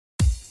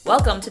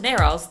Welcome to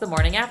NARAL's The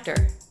Morning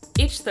After.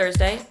 Each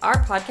Thursday,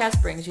 our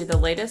podcast brings you the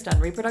latest on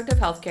reproductive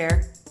health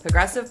care,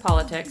 progressive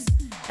politics,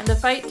 and the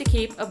fight to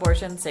keep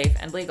abortion safe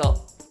and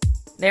legal.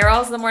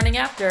 NARAL's The Morning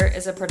After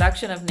is a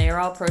production of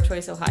NARAL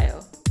Pro-Choice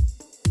Ohio.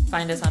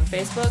 Find us on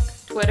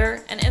Facebook,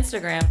 Twitter, and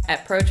Instagram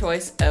at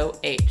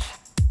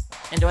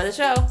ProChoiceOH. Enjoy the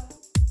show.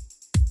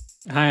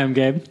 Hi, I'm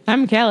Gabe.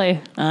 I'm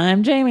Kelly.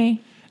 I'm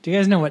Jamie. Do you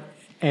guys know what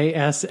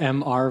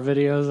ASMR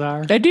videos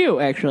are? I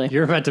do, actually.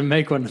 You're about to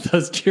make one of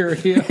those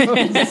Cheerios.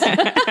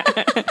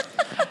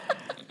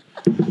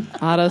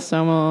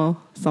 Autosomal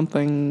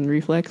something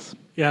reflex.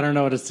 Yeah, I don't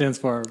know what it stands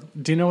for.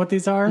 Do you know what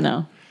these are?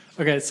 No.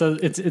 Okay, so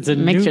it's a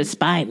Makes new... your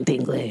spine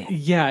tingly.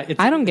 Yeah.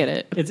 I don't get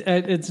it.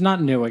 It's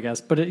not new, I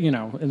guess, but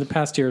in the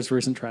past year's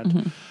recent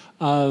trend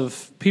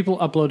of people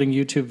uploading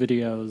YouTube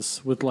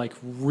videos with like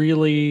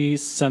really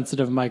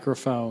sensitive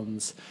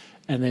microphones,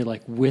 and they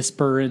like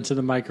whisper into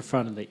the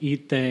microphone and they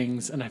eat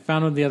things. And I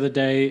found one the other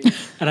day,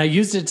 and I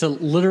used it to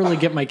literally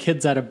get my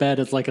kids out of bed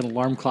as like an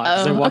alarm clock.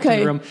 As I walked in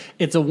the room,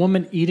 it's a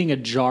woman eating a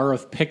jar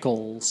of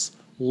pickles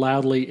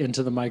loudly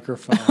into the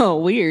microphone. Oh,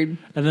 weird.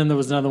 And then there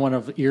was another one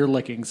of ear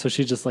licking, so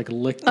she just like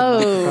licked the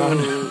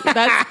microphone.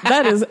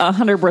 That is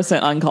 100%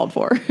 uncalled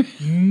for.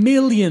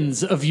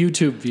 Millions of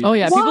YouTube views. Oh,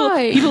 yeah.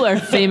 Why? People are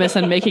famous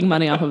and making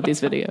money off of these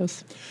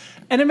videos.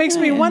 And it makes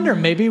me wonder,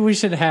 maybe we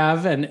should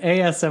have an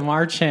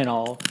ASMR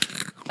channel.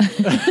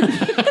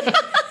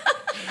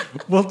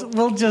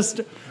 We'll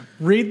just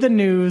read the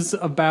news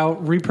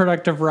about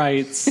reproductive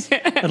rights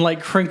and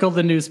like crinkle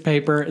the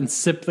newspaper and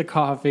sip the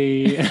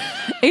coffee.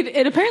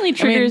 It apparently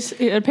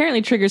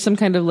triggers some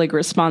kind of like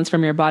response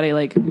from your body,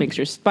 like makes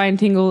your spine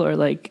tingle or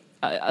like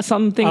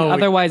something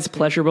otherwise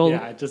pleasurable.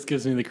 Yeah, it just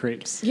gives me the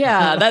creeps.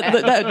 Yeah,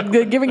 that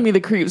giving me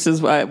the creeps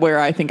is where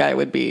I think I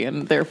would be,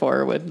 and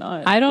therefore would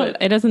not.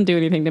 It doesn't do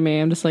anything to me.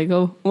 I'm just like,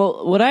 oh,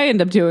 well, what I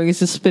end up doing is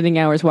just spending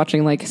hours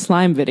watching like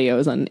slime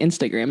videos on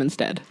Instagram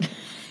instead.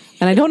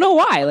 And I don't know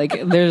why.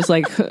 Like, there's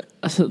like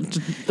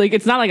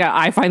it's not like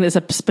I find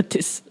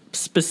this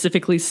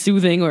specifically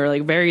soothing or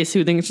like very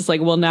soothing. It's just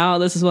like, well, now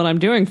this is what I'm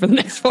doing for the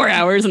next 4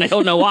 hours, and I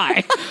don't know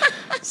why.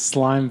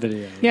 Slime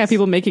videos. Yeah,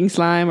 people making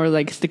slime or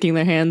like sticking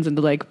their hands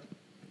into like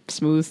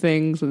smooth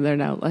things, and they're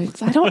now like,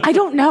 I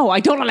don't know.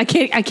 I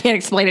can't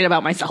explain it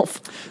about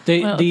myself.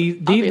 The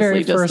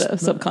very just first a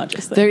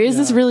subconscious thing. There is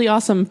this really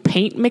awesome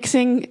paint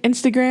mixing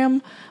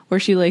Instagram where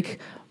she like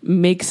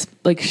makes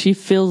like she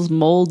fills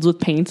molds with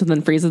paints and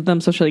then freezes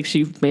them. So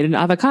she made an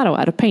avocado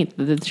out of paint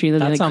that she then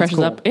like crushes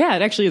cool. up. Yeah,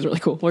 it actually is really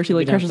cool. Where she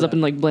like crushes up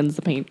and like blends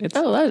the paint.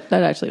 that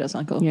actually does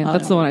sound cool. Yeah,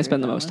 that's the one I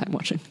spend the most time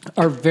watching.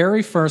 Our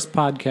very first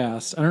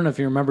podcast, I don't know if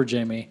you remember,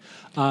 Jamie,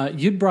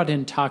 you'd brought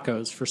in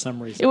tacos for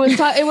some reason. It wasn't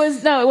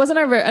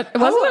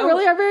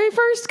really our very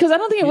first, because I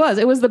don't think it was.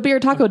 It was the beer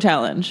taco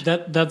challenge.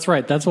 That's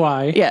right. That's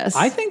why. Yes.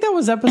 I think that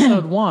was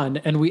episode 1,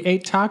 and we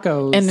ate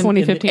tacos in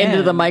 2015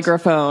 into the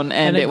microphone,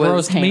 and it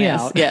was grossed me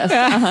heinous. out.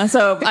 Yes.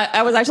 So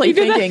I was actually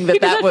thinking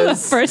that was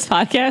was the first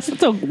podcast.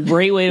 That's a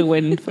great way to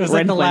win. It was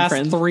like the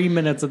last 3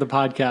 minutes of the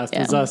podcast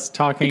was us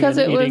talking because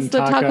and it eating was the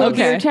tacos. taco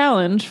beer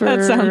challenge for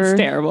That sounds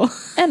terrible.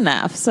 and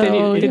NAF.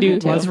 So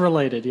It was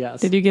related,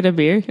 yes. Did you get a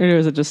beer or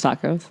was it just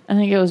tacos? I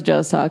think it was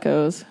just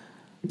tacos.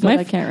 But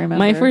I can't remember.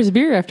 My first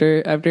beer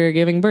after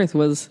giving birth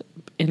was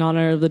in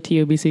honor of the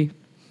TOBC.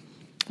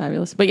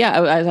 Fabulous. But yeah,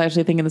 I was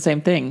actually thinking the same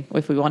thing.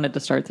 If we wanted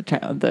to start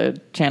the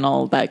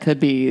channel, that could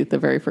be the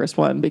very first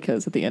one,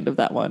 because at the end of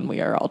that one,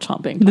 we are all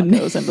chomping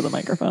tacos into the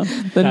microphone.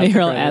 The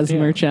NARAL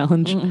Asthma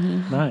Challenge.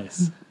 Mm-hmm.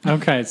 Nice.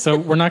 Okay, so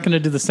we're not going to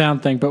do the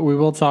sound thing, but we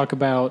will talk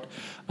about,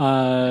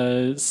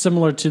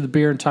 similar to the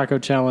beer and taco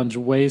challenge,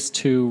 ways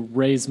to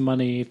raise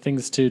money,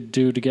 things to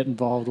do to get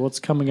involved. What's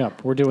coming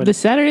up? We're doing the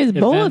Saturday's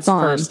events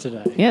Bowl-a-thon first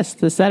today. Yes,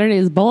 the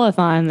Saturday's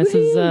Bowl-a-thon. This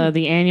is the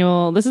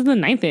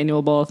 9th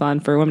annual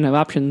Bowl-a-thon for Women Have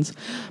Options.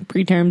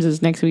 Preterms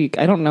is next week.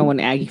 I don't know when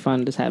Aggie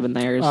Fund is having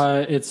theirs.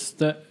 It's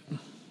the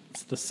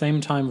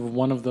same time of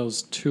one of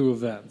those two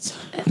events.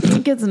 I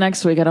think it's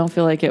next week. I don't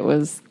feel like it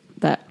was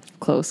that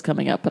close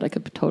coming up, but I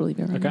could totally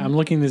be wrong. Okay, I'm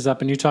looking these up,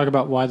 and you talk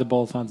about why the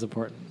Bowl-a-thon's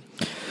important.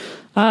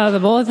 The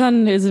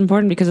Bowl-a-thon is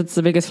important because it's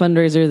the biggest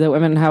fundraiser that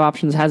Women Have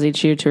Options has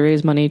each year to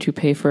raise money to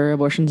pay for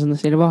abortions in the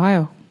state of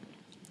Ohio.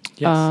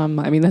 Yes. I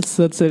mean, that's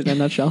it in a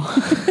nutshell.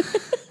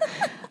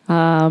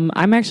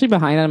 I'm actually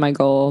behind on my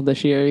goal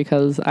this year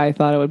because I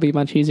thought it would be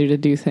much easier to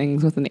do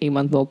things with an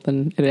 8-month-old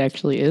than it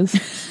actually is.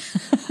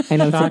 I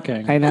know.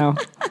 Shocking. I know.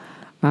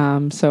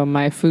 So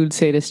my food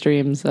sadist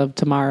dreams of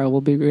tomorrow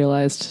will be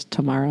realized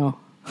tomorrow.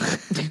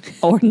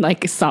 Or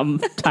like some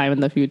time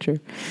in the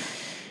future.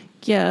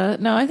 Yeah,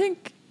 no, I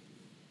think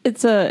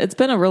it's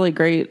been a really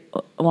great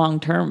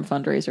long-term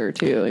fundraiser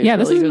too.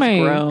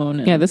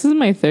 This is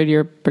my third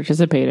year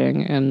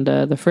participating, and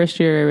the first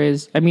year I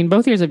raised,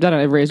 both years I've done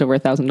it, I've raised over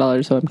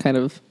 $1,000, so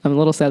I'm a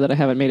little sad that I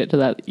haven't made it to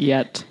that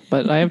yet,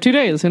 but I have 2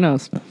 days, who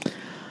knows.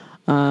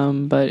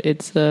 But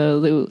it's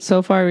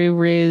so far we've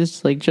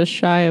raised like just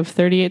shy of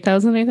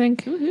 38,000, I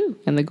think. Woohoo.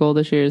 And the goal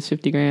this year is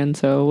 50 grand,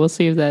 so we'll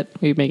see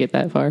if we make it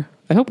that far.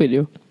 I hope we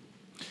do.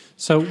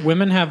 So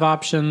women have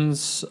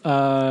options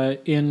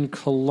in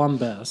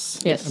Columbus.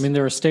 Yes. I mean,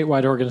 they're a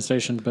statewide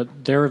organization,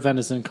 but their event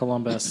is in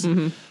Columbus.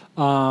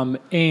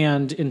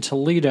 And in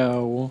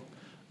Toledo,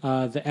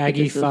 the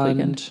Aggie this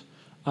Fund,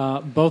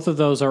 both of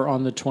those are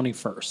on the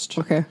 21st.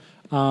 Okay.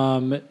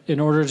 In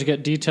order to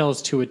get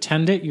details to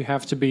attend it, you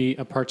have to be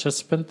a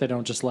participant. They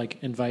don't just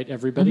like invite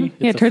everybody. It's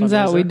Yeah, it a turns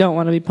out we fundraiser. don't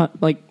want to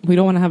be we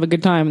don't want to have a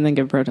good time and then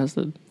get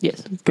protested.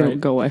 Yes.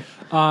 Right. Go away.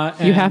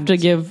 And You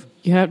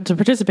have to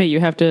participate. You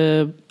have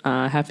to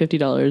have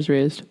 $50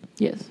 raised.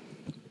 Yes.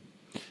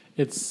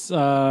 It's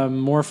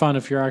more fun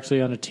if you're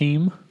actually on a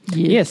team.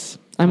 Yes.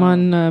 I'm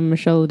on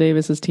Michelle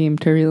Davis's team,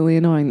 Turbulently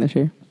Annoying, this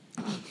year.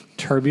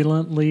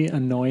 Turbulently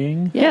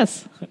annoying.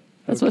 Yes.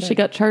 That's what Okay. she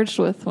got charged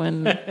with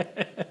when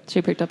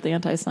she picked up the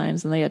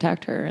anti-signs and they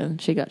attacked her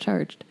and she got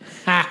charged.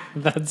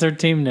 That's her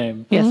team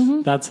name.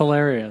 Yes. That's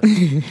hilarious.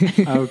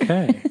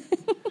 Okay.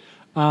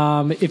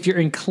 If you're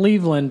in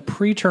Cleveland,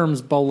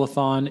 Preterms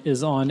Bowl-a-thon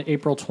is on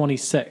April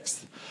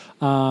 26th.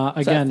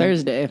 Again,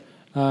 Thursday.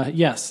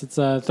 Yes, it's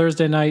a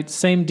Thursday night.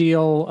 Same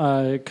deal.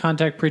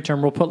 Contact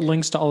Preterm. We'll put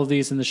links to all of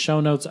these in the show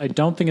notes. I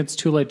don't think it's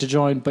too late to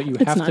join, but you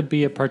have to not.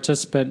 be a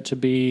participant to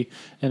be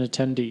an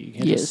attendee. You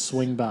can Yes. just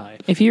swing by.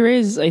 If you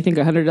raise, I think,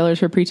 $100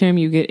 for preterm,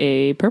 you get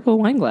a purple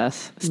wine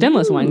glass,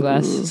 stemless wine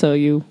glass, so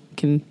you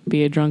can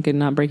be a drunk and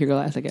not break your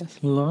glass, I guess.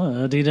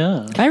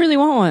 La-di-da. I really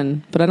want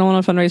one, but I don't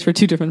want to fundraise for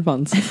two different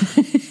funds.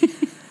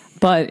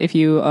 But if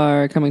you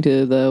are coming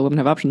to the Women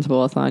Have Options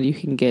Bowl-a-thon, you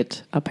can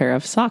get a pair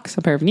of socks,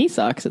 a pair of knee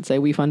socks that say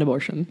 "We Fund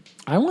Abortion."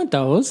 I want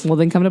those. Well,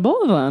 then come to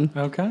Bowl-a-thon.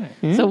 Okay.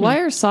 So why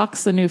are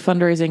socks the new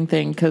fundraising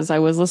thing? Because I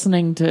was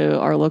listening to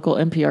our local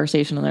NPR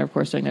station and they're of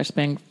course doing their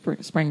spring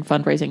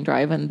fundraising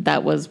drive, and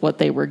that was what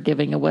they were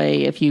giving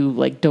away if you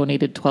like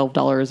donated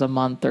 $12 a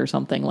month or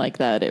something like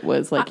that. It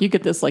was like you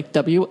get this like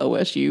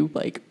WOSU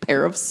like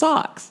pair of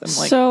socks. I'm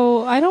like,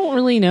 So I don't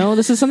really know.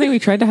 This is something we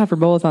tried to have for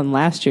Bowl-a-thon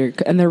last year,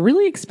 and they're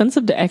really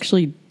expensive to actually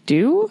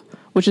do,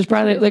 which is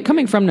probably they're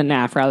coming from the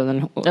NAF rather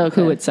than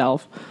WHO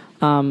itself.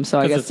 So I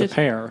Because guess it's a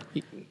pair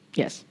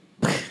yes,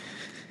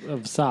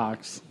 of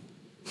socks.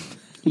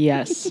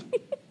 yes.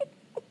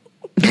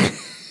 I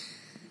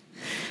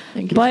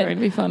think he's But- trying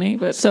to be funny,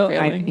 but So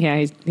failing.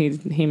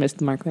 he missed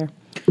the mark there.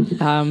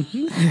 Now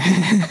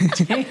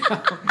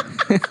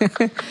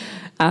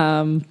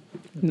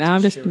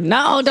I'm just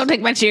no. Don't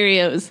take my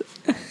Cheerios.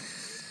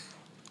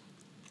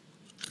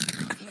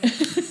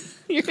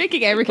 You're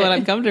making everyone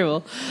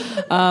uncomfortable.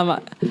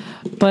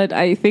 But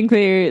I think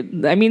there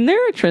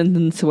are trends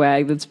and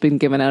swag that's been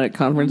given out at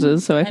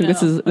conferences. So I think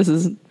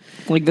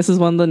this is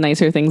one of the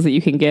nicer things that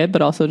you can get.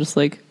 But also just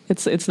like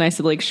it's nice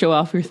to like show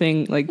off your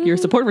thing, like your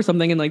support for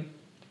something in like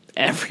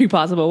every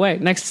possible way.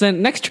 Next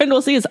trend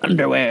we'll see is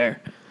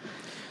underwear.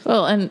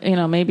 Well,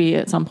 and maybe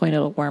at some point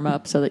it'll warm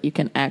up so that you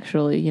can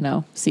actually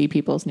see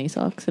people's knee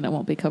socks and it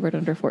won't be covered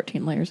under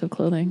 14 layers of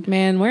clothing.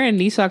 Man, wearing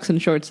knee socks and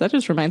shorts, that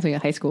just reminds me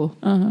of high school.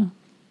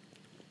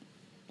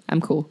 I'm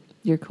cool.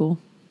 You're cool.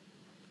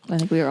 I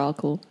think we are all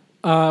cool.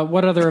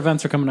 What other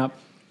events are coming up?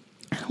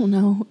 I don't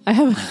know. I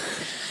have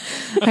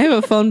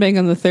a phone bank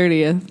on the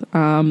 30th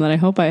that I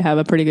hope I have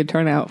a pretty good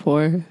turnout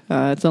for.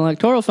 It's an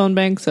electoral phone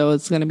bank, so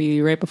it's going to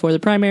be right before the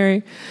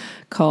primary.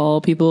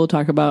 Call people,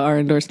 talk about our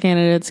endorsed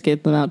candidates,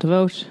 get them out to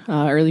vote.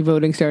 Early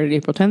voting started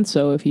April 10th,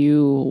 so if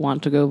you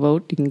want to go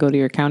vote, you can go to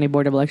your county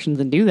board of elections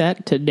and do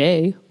that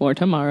today or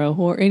tomorrow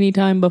or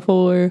anytime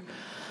before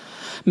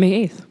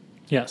May 8th.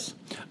 Yes.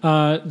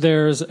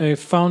 There's a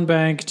phone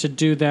bank to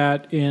do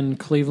that in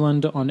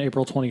Cleveland on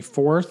April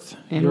 24th.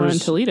 And one in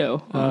Toledo.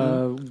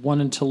 One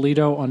in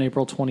Toledo on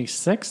April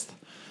 26th.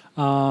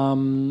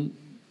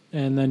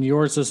 And then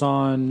yours is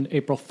on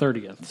April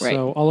 30th. Right.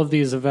 So all of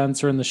these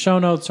events are in the show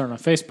notes or on a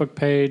Facebook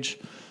page.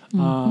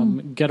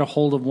 Get a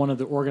hold of one of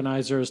the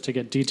organizers to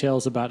get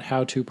details about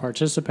how to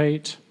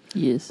participate.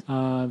 Yes.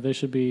 They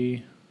should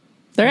be,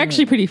 They're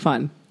actually pretty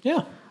fun.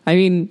 yeah. I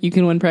mean, you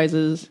can win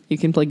prizes, you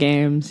can play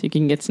games, you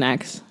can get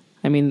snacks.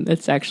 I mean,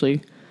 it's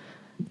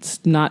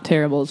not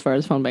terrible as far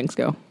as phone banks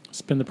go.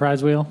 Spin the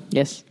prize wheel.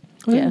 Yes.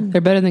 Yeah. They're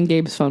better than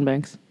Gabe's phone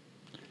banks.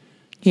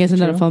 He hasn't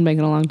done a True. phone bank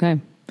in a long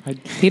time.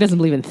 He doesn't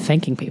believe in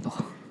thanking people.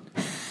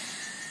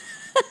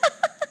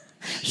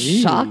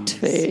 Shocked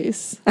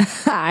face.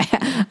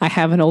 I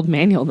have an old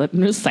manual that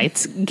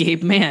cites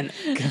Gabe Mann,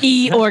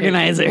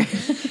 e-organizer.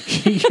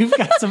 You've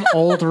got some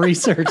old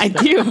research. I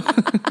do.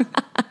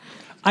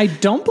 I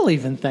don't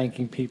believe in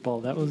thanking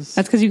people. That's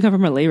because you come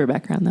from a labor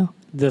background, though.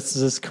 This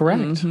is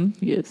correct.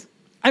 Yes.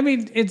 I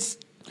mean, it's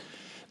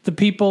the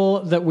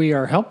people that we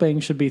are helping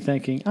should be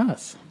thanking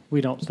us.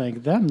 We don't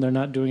thank them. They're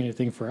not doing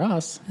anything for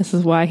us This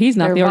is why he's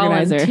not They're the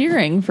organizer.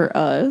 volunteering for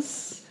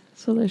us,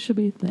 so they should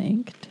be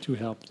thanked. to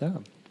help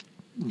them.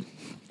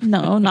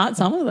 No, not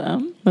some of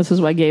them. This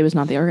is why Gabe is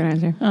not the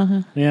organizer.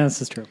 Yeah,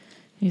 this is true.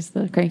 He's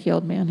the cranky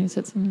old man who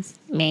sits in his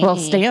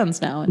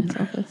stands now in his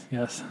office.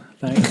 Yes,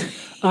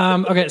 thanks.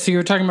 Okay, so you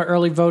were talking about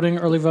early voting.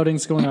 Early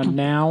voting's going on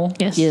now.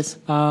 Yes. Yes.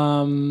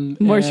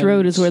 Morse and,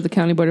 Road is where the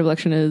county board of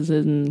election is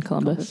in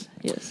Columbus.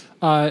 Yes.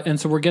 And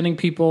so we're getting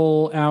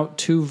people out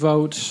to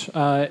vote,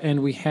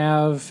 and we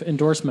have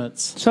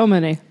endorsements. So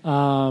many. A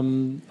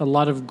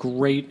lot of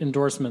great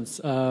endorsements.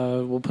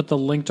 We'll put the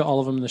link to all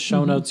of them in the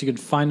show notes. You can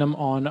find them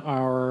on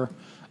our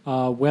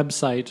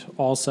website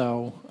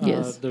also.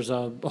 Yes. There's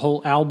a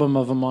whole album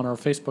of them on our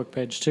Facebook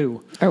page,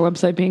 too. Our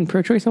website being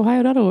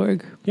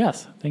prochoiceohio.org.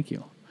 Yes, thank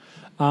you.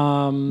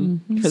 For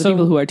the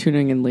people who are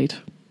tuning in late.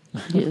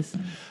 Yes.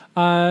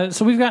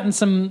 So we've gotten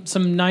some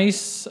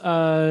nice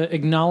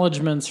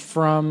acknowledgments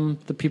from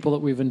the people that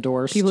we've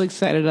endorsed. People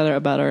excited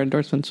about our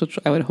endorsements, which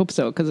I would hope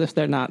so, because if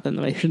they're not, then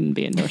they shouldn't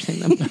be endorsing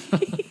them.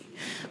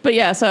 But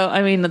yeah, so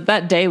I mean,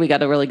 that day we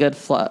got a really good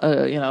flood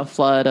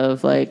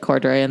of like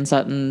Cordray and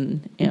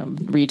Sutton,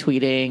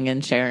 retweeting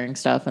and sharing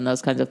stuff and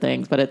those kinds of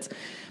things. But it's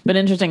been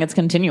interesting. It's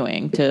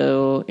continuing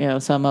to,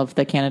 some of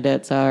the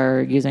candidates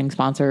are using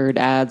sponsored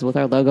ads with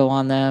our logo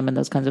on them and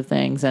those kinds of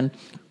things. And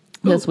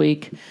this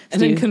week,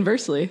 And then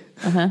conversely,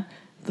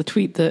 the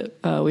tweet that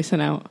we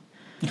sent out.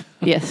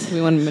 yes,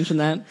 We want to mention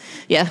that.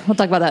 yeah, we'll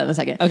talk about that in a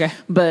second. Okay.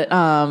 But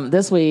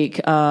this week,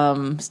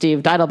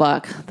 Steve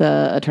Deidelbach,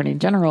 the Attorney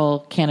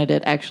General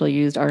candidate, actually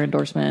used our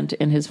endorsement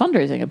in his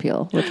fundraising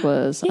appeal, which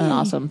was an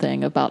awesome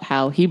thing about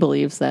how he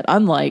believes that,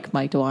 unlike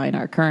Mike DeWine,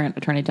 our current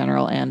Attorney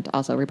General and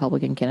also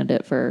Republican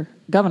candidate for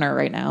governor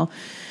right now,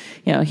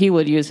 he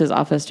would use his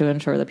office to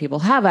ensure that people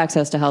have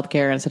access to health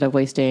care instead of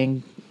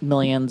wasting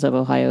millions of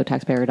Ohio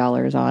taxpayer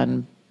dollars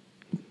on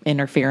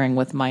interfering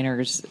with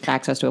minors'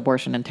 access to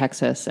abortion in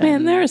Texas. And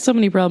Man, there are so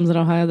many problems in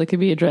Ohio that could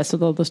be addressed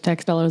with all those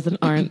tax dollars that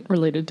aren't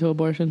related to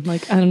abortion.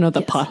 Like, I don't know,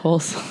 the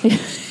potholes.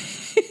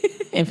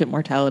 infant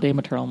mortality,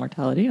 maternal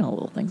mortality,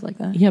 little things like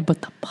that. Yeah,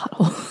 but the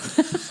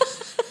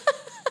potholes.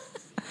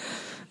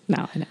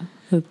 No, I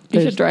know.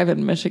 You should drive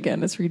in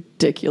Michigan. It's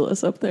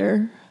ridiculous up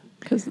there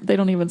because they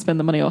don't even spend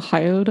the money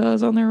Ohio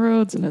does on their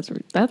roads, and it's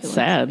ridiculous. That's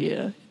sad.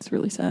 Yeah, it's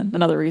really sad.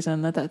 Another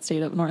reason that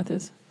state up north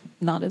is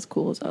not as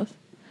cool as us.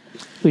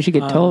 We should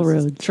get toll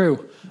roads.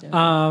 True.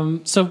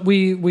 So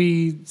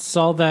we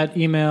saw that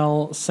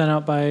email sent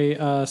out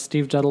by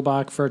Steve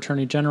Dettelbach for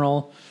Attorney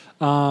General.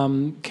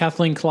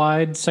 Kathleen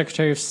Clyde,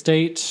 Secretary of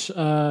State,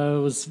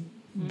 was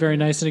very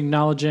nice in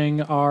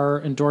acknowledging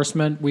our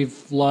endorsement.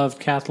 We've loved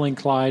Kathleen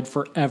Clyde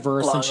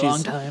forever since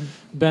she's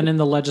been in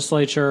the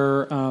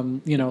legislature.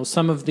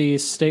 Some of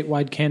these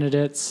statewide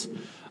candidates,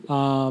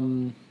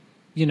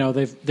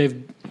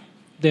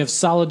 they have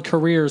solid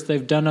careers.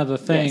 They've done other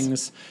things.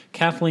 Yes.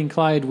 Kathleen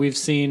Clyde, we've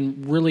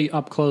seen really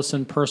up close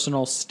and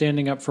personal,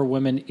 standing up for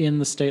women in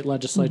the state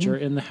legislature,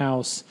 in the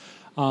House,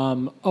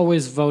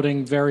 always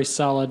voting very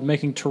solid,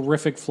 making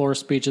terrific floor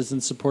speeches in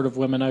support of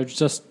women. I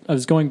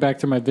was going back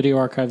through my video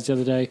archives the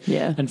other day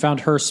and found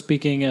her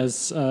speaking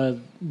as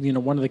one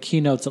of the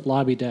keynotes at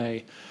Lobby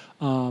Day.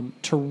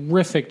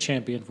 Terrific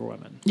champion for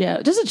women.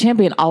 Yeah, just a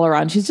champion all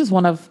around. She's just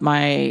one of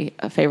my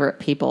favorite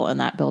people in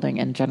that building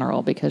in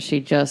general because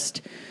she's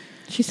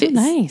so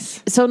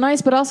nice. So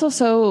nice, but also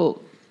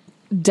so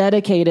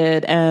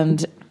dedicated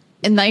and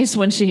nice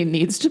when she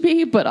needs to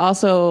be, but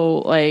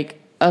also like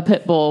a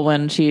pit bull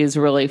when she's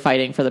really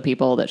fighting for the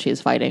people that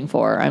she's fighting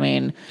for. I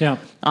mean,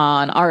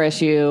 on our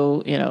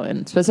issue,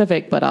 in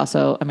specific, but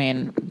also, I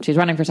mean, she's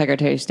running for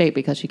Secretary of State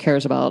because she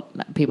cares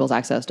about people's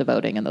access to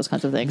voting and those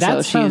kinds of things.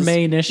 That's so her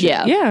main issue.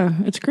 Yeah,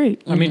 it's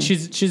great. I mean,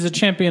 she's a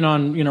champion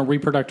on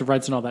reproductive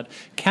rights and all that.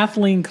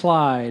 Kathleen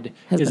Clyde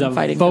is a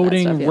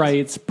voting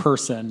rights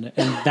person,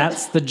 and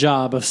that's the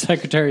job of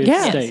Secretary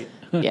of State.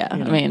 Yeah, I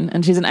mean,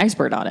 and she's an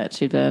expert on it.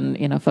 She's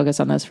been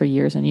focused on this for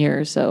years and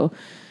years. So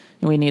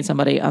we need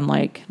somebody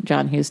unlike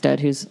John Husted,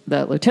 who's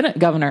the lieutenant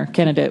governor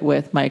candidate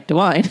with Mike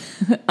DeWine,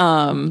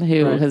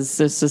 who has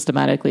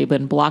systematically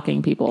been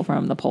blocking people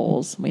from the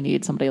polls. We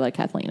need somebody like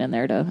Kathleen in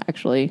there to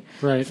actually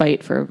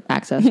fight for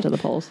access to the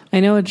polls. I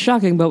know it's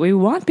shocking, but we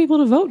want people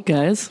to vote,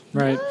 guys.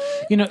 Right.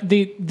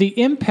 The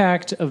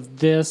impact of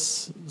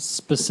this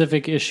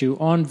specific issue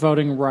on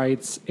voting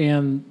rights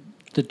and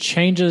the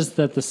changes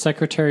that the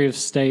Secretary of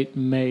State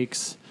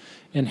makes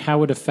and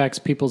how it affects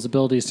people's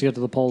abilities to get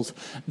to the polls.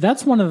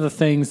 That's one of the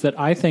things that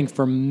I think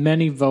for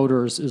many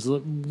voters is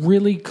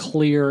really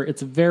clear.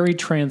 It's very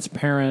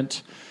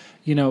transparent.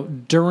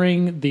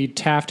 During the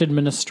Taft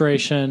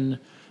administration,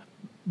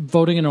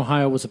 voting in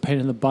Ohio was a pain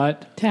in the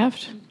butt.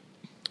 Taft?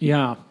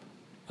 Yeah.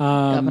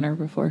 Governor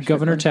before.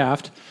 Governor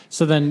Taft.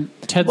 So then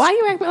Ted... Why are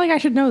you acting like I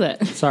should know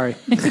that? Sorry.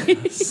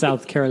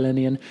 South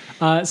Carolinian.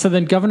 So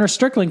then Governor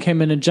Strickland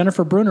came in and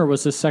Jennifer Brunner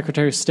was the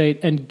Secretary of State,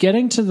 and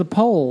getting to the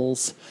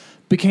polls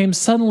became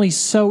suddenly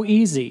so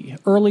easy.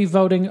 Early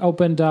voting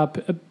opened up.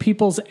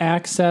 People's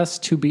access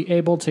to be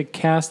able to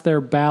cast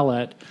their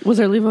ballot. Was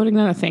early voting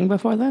not a thing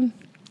before then?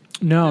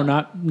 No.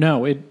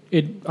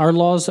 Our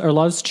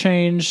laws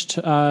changed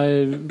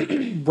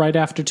right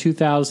after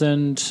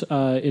 2000.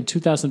 In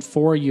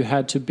 2004, you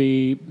had to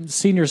be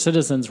senior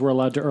citizens were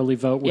allowed to early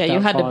vote. Yeah, you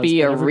had to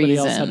be a reason. Everybody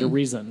else had a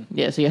reason.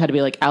 Yeah, so you had to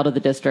be like out of the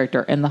district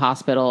or in the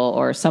hospital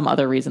or some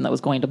other reason that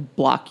was going to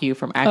block you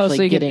from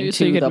actually getting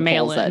to the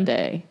polls that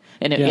day.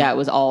 And it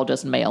was all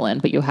just mail in,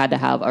 but you had to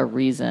have a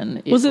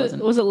reason. Was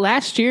it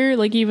last year,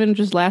 like even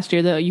just last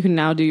year, that you can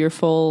now do your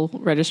full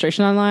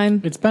registration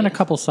online? It's been a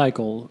couple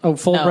cycles. Oh,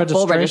 full registration?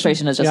 Full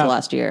registration is just the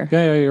last year.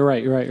 Yeah, you're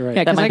right.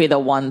 Yeah, that might be the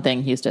one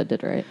thing Houston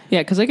did right. Yeah,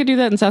 because I could do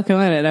that in South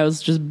Carolina, and I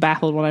was just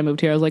baffled when I moved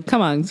here. I was like,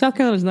 come on, South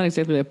Carolina is not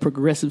exactly a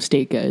progressive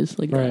state, guys.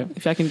 Like,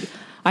 if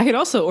I could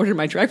also order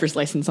my driver's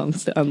license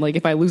on like,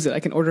 if I lose it, I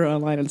can order it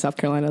online in South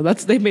Carolina.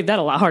 They've made that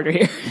a lot harder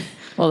here.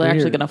 Well, they're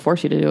actually going to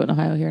force you to do it in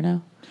Ohio here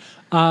now.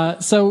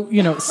 So,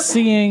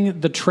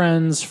 seeing the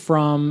trends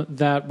from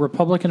that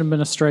Republican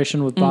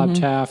administration with Bob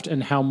Taft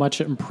and how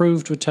much it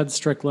improved with Ted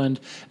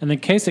Strickland, and then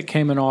Kasich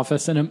came in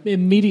office and it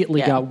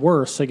immediately got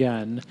worse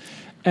again.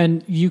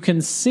 And you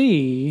can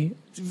see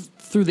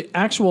through the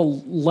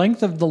actual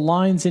length of the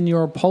lines in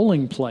your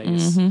polling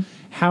place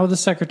how the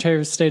Secretary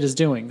of State is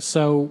doing.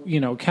 So,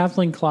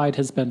 Kathleen Clyde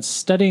has been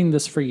studying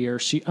this for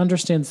years. She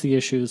understands the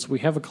issues. We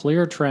have a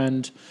clear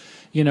trend.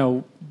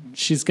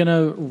 She's going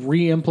to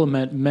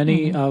re-implement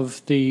many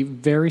of the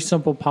very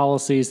simple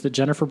policies that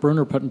Jennifer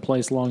Brunner put in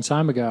place a long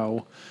time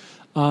ago.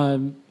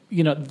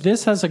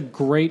 This has a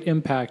great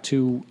impact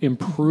to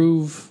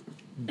improve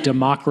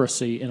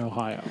democracy in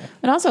Ohio.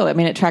 And also,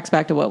 it tracks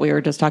back to what we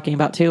were just talking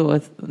about, too,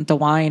 with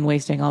DeWine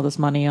wasting all this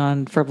money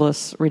on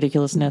frivolous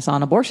ridiculousness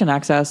on abortion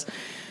access.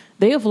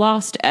 They have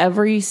lost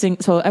every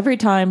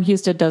time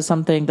Houston does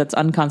something that's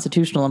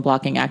unconstitutional and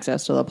blocking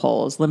access to the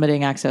polls,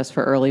 limiting access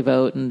for early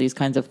vote and these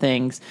kinds of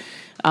things,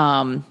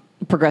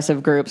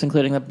 progressive groups,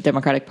 including the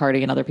Democratic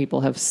Party and other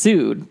people, have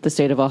sued the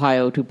state of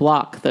Ohio to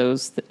block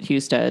those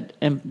Houston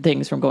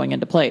things from going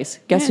into place.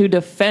 Guess who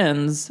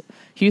defends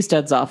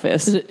Huston's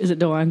office? Is it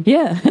DeWine?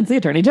 Yeah, it's the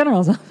Attorney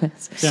General's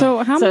office. Yeah. So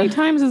how many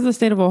times has the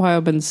state of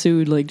Ohio been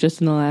sued, like, just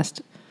in the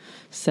last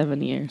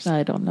 7 years?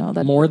 I don't know.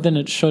 More than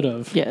it should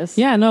have. Yes.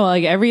 Yeah, no,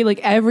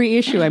 every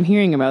issue I'm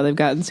hearing about, they've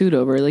gotten sued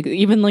over. Like,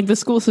 even the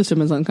school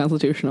system is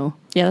unconstitutional.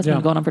 Yeah, that's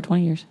been going on for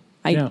 20 years.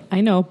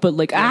 I know, but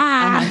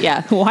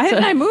yeah. Why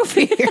did I move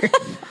here?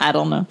 I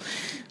don't know.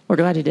 We're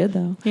glad you did,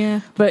 though.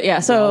 Yeah. But yeah,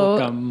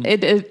 so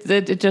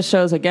it just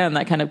shows, again,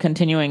 that kind of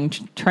continuing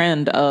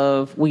trend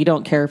of we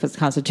don't care if it's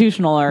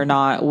constitutional or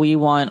not. We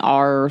want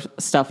our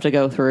stuff to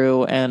go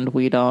through, and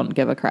we don't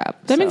give a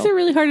crap. That makes it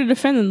really hard to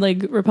defend.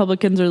 Like,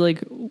 Republicans are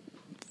like,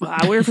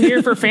 we're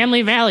here for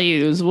family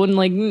values.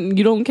 When,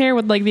 you don't care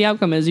what, the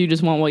outcome is. You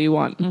just want what you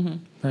want.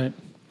 Mm-hmm. Right.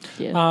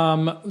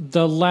 Yeah.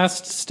 The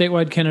last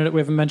statewide candidate we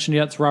haven't mentioned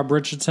yet is Rob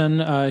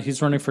Richardson.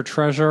 He's running for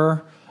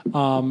treasurer.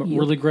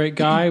 Really great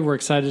guy. We're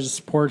excited to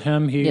support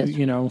him. He,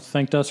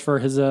 thanked us for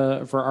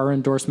for our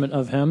endorsement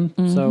of him.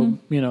 So,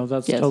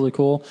 that's totally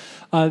cool.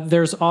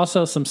 There's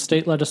also some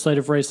state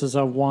legislative races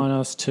I want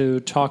us to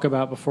talk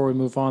about before we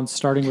move on,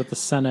 starting with the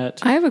Senate.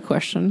 I have a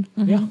question.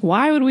 Yeah.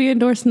 Why would we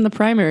endorse in the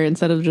primary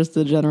instead of just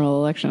the general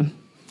election?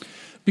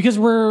 Because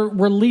we're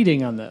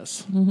leading on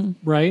this,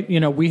 right?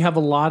 We have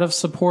a lot of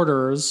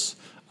supporters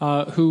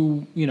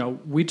who,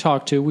 we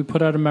talked to. We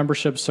put out a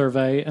membership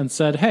survey and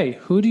said, hey,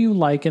 who do you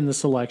like in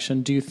this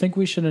election? Do you think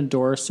we should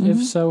endorse?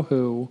 If so,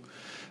 who?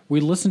 We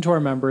listened to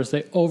our members.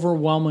 They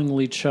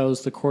overwhelmingly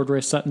chose the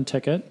Cordray Sutton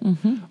ticket.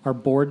 Our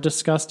board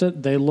discussed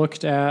it. They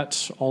looked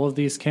at all of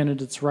these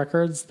candidates'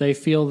 records. They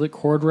feel that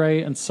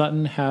Cordray and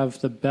Sutton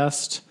have the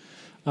best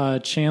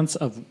chance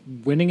of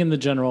winning in the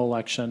general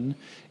election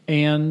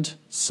and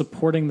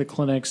supporting the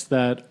clinics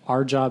that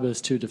our job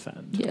is to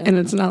defend. Yeah. And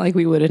it's not like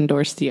we would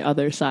endorse the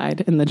other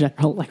side in the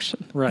general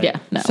election. Right. Yeah.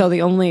 No. So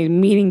the only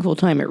meaningful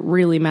time it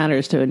really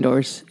matters to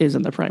endorse is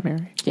in the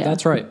primary. Yeah.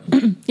 That's right.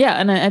 Yeah,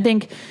 and I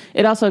think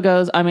it also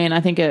goes,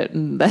 I think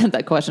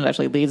that question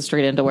actually leads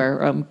straight into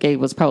where Gabe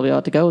was probably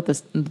about to go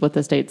with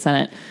the state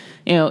Senate.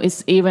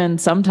 It's even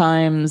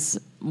sometimes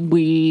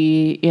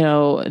we,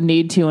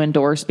 need to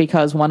endorse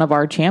because one of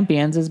our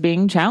champions is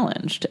being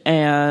challenged.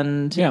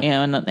 And,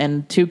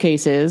 in two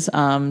cases,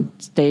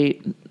 current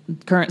state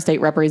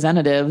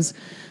representatives,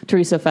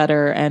 Teresa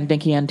Fetter and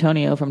Dinky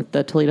Antonio from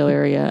the Toledo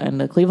area and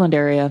the Cleveland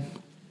area,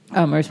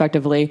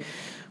 respectively,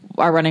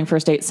 are running for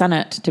state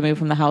Senate to move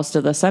from the House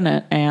to the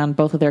Senate. And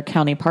both of their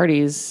county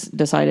parties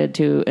decided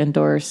to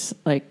endorse,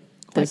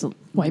 this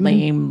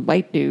lame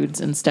white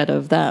dudes instead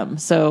of them.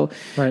 So,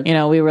 right.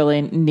 We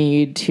really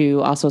need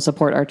to also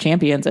support our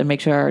champions and make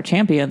sure our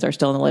champions are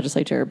still in the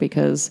legislature,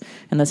 because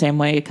in the same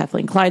way,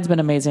 Kathleen Clyde's been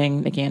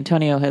amazing. Nikki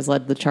Antonio has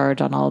led the charge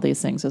on all of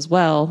these things as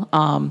well.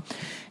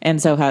 And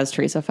so has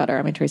Teresa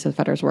Fetter. Teresa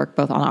Fetter's work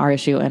both on our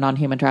issue and on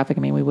human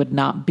trafficking. We would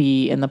not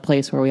be in the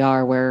place where we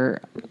are,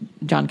 where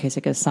John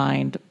Kasich has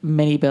signed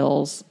many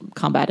bills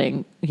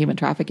combating human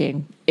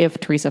trafficking, if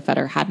Teresa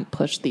Fetter hadn't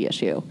pushed the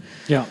issue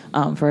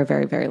for a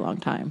very, very long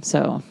time.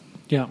 So,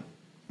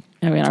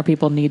 our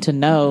people need to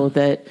know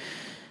that,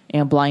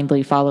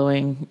 blindly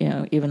following,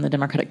 even the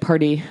Democratic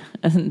Party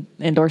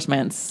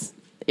endorsements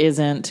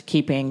isn't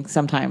keeping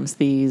sometimes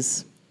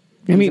these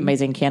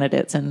amazing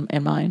candidates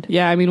in mind.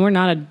 Yeah, we're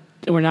not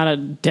a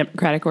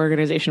Democratic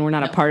organization. We're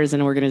not a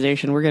partisan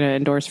organization. We're going to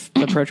endorse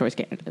the pro-choice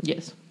candidates.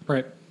 Yes.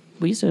 Right.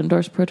 We used to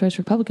endorse pro-choice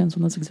Republicans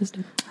when those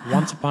existed.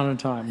 Once upon a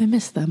time. I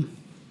miss them.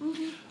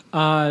 Do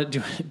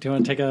you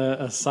want to take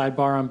a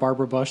sidebar on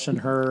Barbara Bush and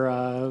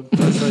her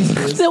pro-choice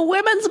views? The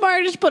Women's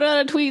March put out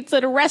a tweet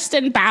that rest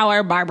in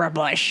power, Barbara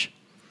Bush.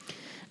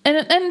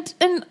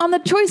 And on the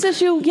choice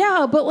issue,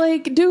 yeah, but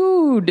like,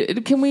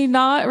 dude, can we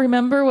not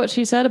remember what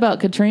she said about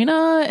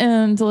Katrina?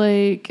 And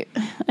like,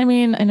 I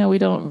mean, I know we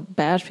don't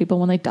bash people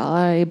when they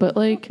die, but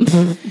like,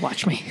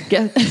 Watch me.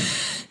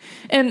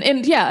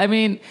 and yeah, I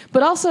mean,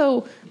 but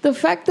also the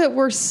fact that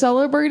we're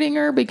celebrating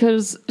her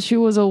because she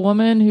was a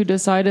woman who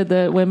decided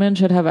that women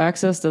should have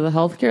access to the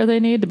healthcare they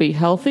need to be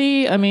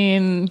healthy. I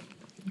mean,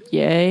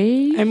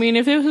 yay. I mean,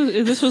 if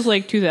this was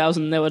like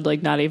 2000, that would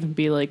like not even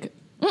be like.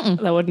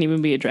 That wouldn't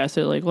even be addressed.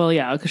 They're like, well,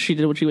 yeah, because she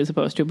did what she was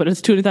supposed to. But it's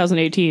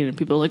 2018, and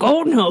people are like,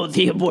 oh no,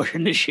 the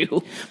abortion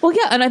issue. Well,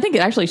 yeah, and I think it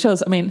actually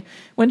shows. I mean,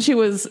 when she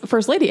was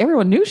first lady,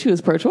 everyone knew she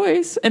was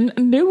pro-choice and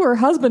knew her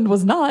husband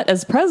was not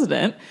as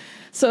president.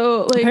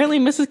 So, like, Apparently,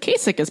 Mrs.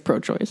 Kasich is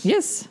pro-choice.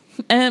 yes,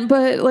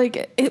 but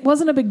like, it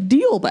wasn't a big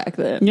deal back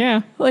then.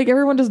 Yeah. like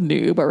everyone just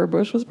knew Barbara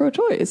Bush was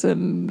pro-choice,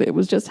 and it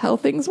was just how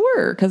things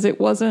were because it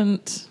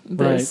wasn't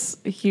this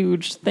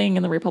huge thing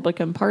in the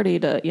Republican Party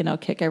to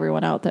kick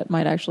everyone out that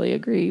might actually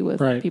agree with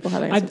people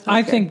having. access to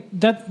I healthcare. think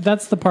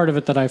that's the part of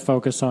it that I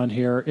focus on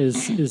here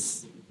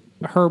is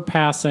her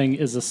passing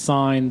is a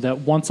sign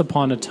that once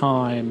upon a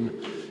time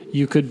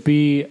you could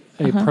be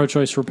a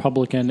pro-choice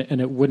Republican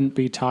and it wouldn't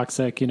be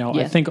toxic.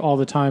 I think all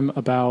the time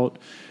about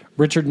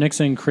Richard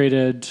Nixon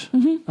created,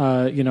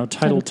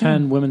 Title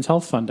 10 women's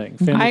health funding,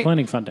 family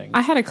planning funding.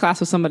 I had a class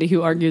with somebody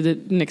who argued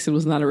that Nixon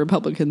was not a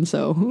Republican,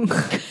 so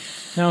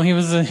No, he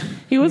was a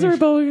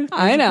Republican.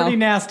 I know. pretty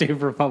nasty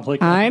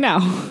Republican. I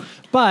know.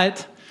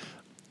 But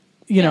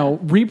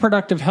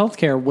reproductive health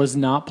care was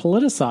not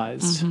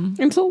politicized.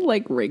 Until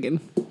like Reagan.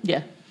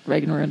 Yeah,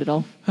 Reagan ruined it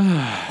all.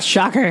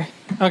 Shocker.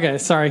 Okay,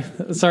 sorry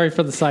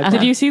for the side.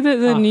 Did you see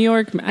the New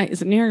York,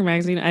 is it New York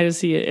Magazine? I just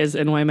see it as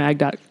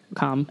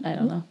nymag.com. I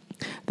don't know.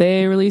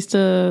 They released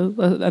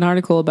an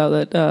article about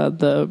that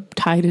the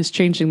tide is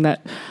changing,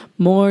 that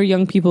more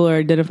young people are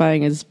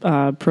identifying as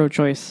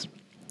pro-choice.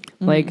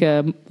 Like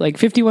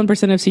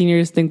 51% of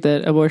seniors think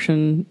that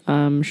abortion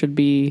should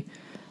be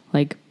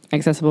like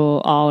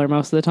accessible all or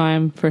most of the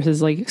time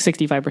versus like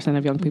 65%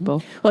 of young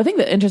people. Well, I think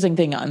the interesting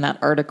thing on that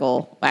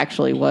article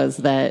actually was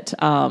that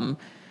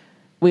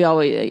we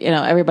always,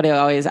 everybody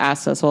always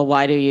asks us, well,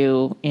 why do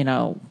you,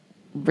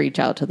 reach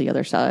out to the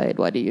other side?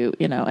 Why do you,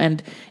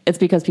 and it's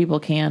because people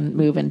can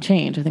move and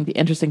change. I think the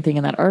interesting thing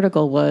in that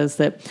article was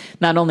that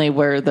not only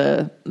was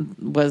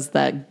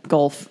that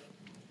gulf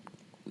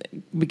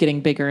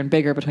getting bigger and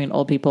bigger between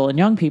old people and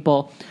young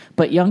people,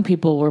 but young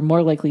people were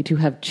more likely to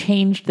have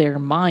changed their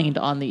mind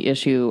on the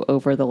issue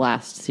over the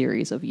last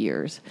series of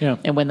years. Yeah.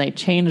 And when they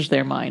changed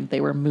their mind,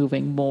 they were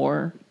moving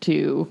more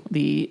to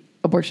the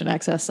abortion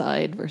access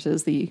side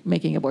versus the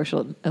making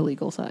abortion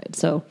illegal side.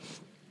 So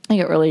I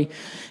think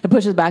it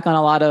pushes back on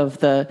a lot of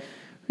the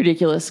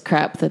ridiculous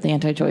crap that the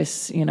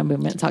anti-choice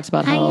movement talks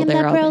about. How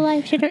they're all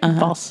pro-life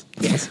false.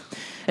 Yes.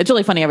 It's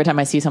really funny every time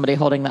I see somebody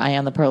holding the I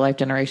am the pro-life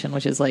generation,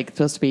 which is like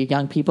supposed to be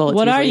young people. It's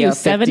What are usually you, a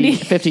 70?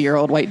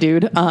 50-year-old white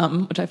dude,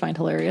 which I find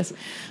hilarious.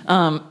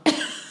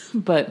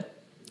 But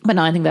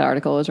no, I think that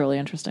article is really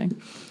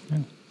interesting.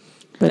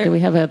 But do we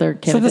have other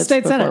candidates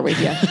state before senate. we?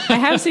 Yeah. I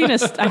have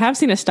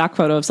seen a stock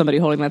photo of somebody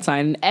holding that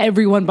sign, and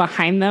everyone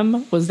behind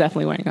them was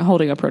definitely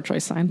holding a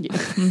pro-choice sign.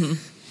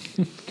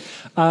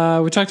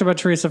 We talked about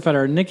Teresa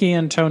Federer, Nikki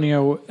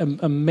Antonio,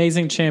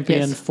 amazing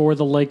champion Yes. for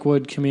the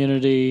Lakewood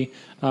community,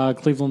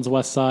 Cleveland's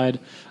West Side.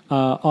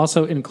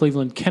 Also in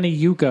Cleveland, Kenny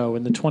Yuko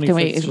in the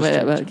 25th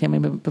district. Can we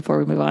move, before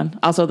we move on?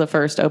 Also, the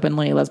first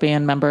openly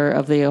lesbian member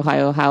of the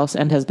Ohio House,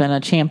 and has been a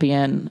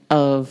champion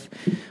of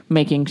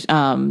making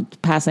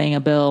passing a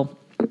bill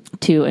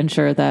to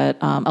ensure that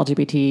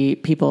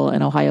LGBT people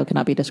in Ohio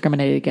cannot be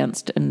discriminated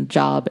against in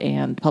job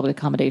and public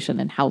accommodation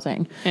and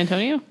housing.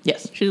 Antonio?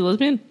 Yes. She's a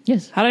lesbian?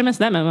 Yes. How did I miss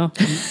that memo?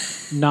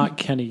 Not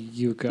Kenny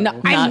Yuko. No,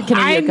 Not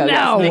Kenny I Yuko, yes,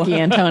 know. Nikki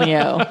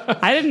Antonio.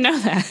 I didn't know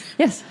that.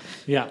 Yes.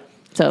 Yeah.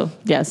 So,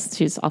 yes,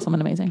 she's awesome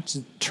and amazing.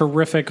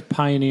 Terrific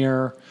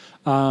pioneer,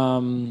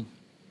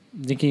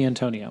 Nikki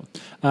Antonio.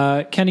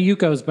 Kenny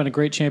Yuko has been a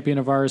great champion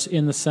of ours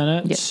in the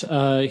Senate. Yes.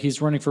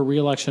 He's running for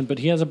re-election, but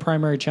he has a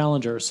primary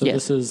challenger. So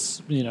Yes. this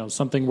is,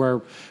 something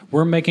where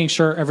we're making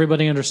sure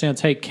everybody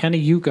understands, hey,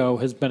 Kenny Yuko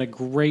has been a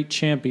great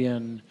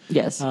champion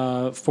Yes.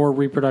 for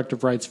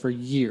reproductive rights for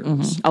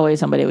years. Always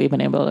somebody we've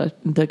been able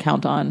to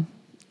count on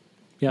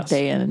Yes.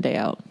 day in and day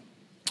out.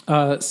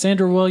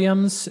 Sandra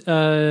Williams,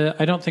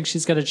 I don't think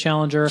she's got a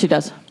challenger. She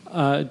does.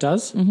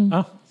 Does?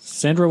 Oh,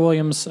 Sandra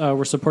Williams.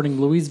 We're supporting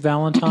Louise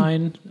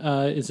Valentine.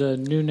 Is a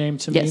new name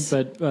to Yes.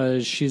 me,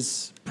 but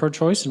she's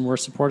pro-choice, and we're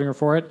supporting her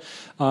for it.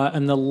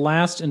 And the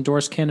last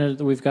endorsed candidate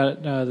that we've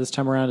got this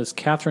time around is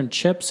Catherine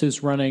Chips,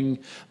 who's running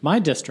my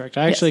district.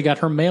 I actually got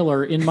her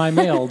mailer in my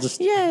mail.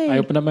 Just Yay. I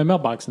opened up my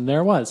mailbox, and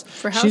there it was.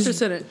 For House or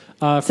Senate?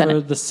 For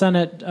Senate. the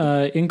Senate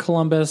in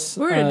Columbus.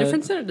 We're in a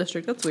different Senate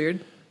district. That's weird.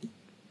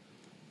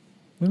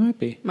 We might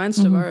be. Mine's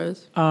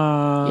Tavares.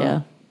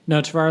 Yeah.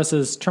 No, Tavares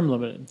is term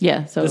limited.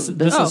 Yeah. So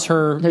This is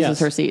her. This yes. is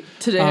her seat.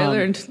 Today I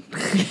learned.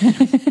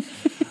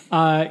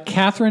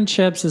 Catherine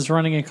Chips is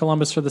running in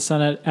Columbus for the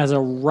Senate as a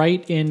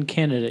write-in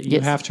candidate. You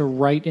Yes. have to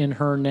write in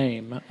her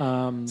name.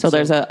 So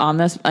there's on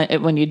this,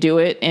 when you do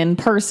it in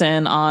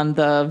person on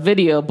the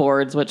video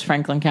boards, which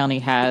Franklin County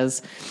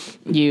has,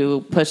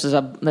 you push,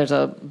 there's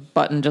a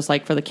button just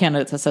like for the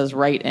candidates that says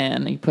write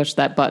in. You push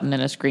that button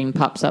and a screen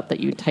pops up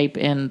that you type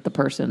in the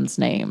person's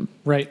name.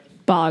 Right.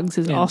 Boggs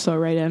is also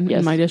right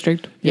in my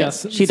district.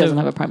 Yes. She So- doesn't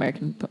have a primary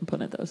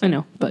component though. So. I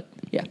know, but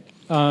Yeah.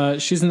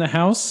 She's in the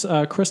House.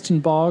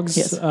 Kristen Boggs.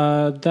 Yes.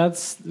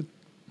 That's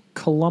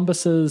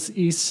Columbus's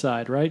east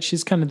side, right?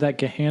 She's kind of that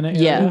Gahanna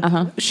area. Yeah.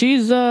 Uh-huh.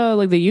 she's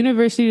like the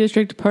University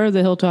District, part of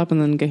the Hilltop,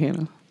 and then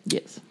Gahanna.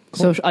 Yes.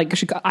 So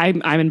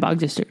I'm in Boggs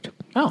District.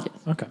 Oh,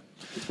 okay.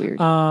 It's weird.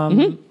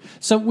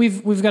 So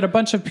we've got a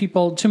bunch of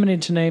people, too many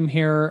to name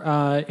here,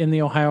 in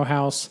the Ohio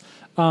House.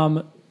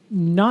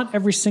 Not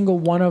every single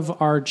one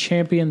of our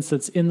champions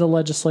that's in the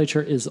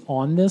legislature is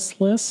on this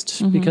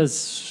list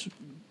because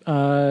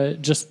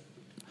just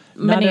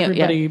not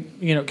everybody.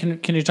 You know,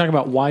 can you talk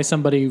about why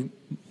somebody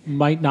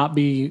might not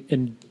be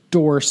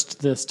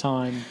endorsed this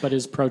time, but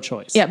is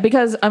pro-choice? Yeah,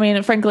 because, I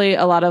mean, frankly,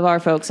 a lot of our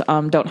folks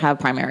don't have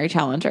primary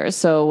challengers.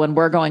 So when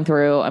we're going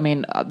through, I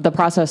mean, the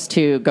process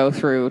to go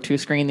through to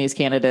screen these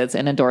candidates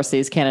and endorse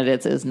these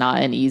candidates is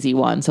not an easy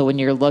one. So when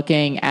you're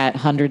looking at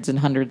hundreds and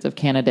hundreds of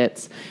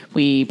candidates,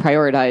 we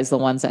prioritize the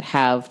ones that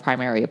have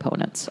primary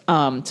opponents.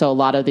 So a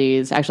lot of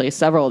these, actually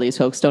several of these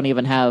folks don't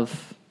even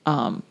have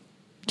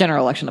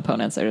general election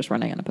opponents. They're just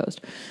running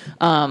unopposed.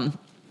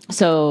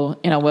 So,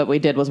 you know, what we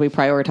did was we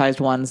prioritized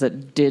ones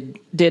that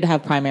did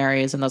have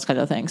primaries and those kinds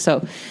of things.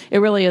 So it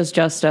really is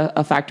just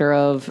a factor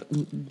of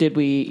did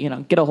we, you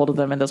know, get a hold of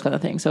them and those kind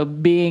of things. So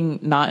being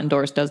not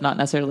endorsed does not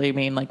necessarily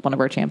mean like one of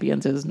our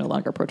champions is no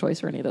longer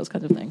pro-choice or any of those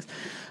kinds of things.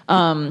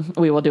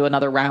 We will do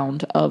another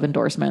round of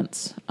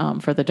endorsements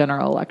for the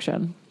general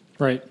election.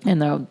 Right.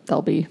 And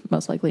they'll be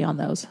most likely on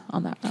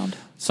that round.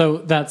 So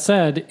that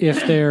said,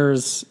 if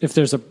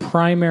there's a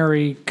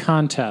primary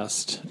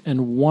contest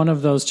and one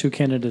of those two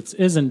candidates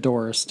is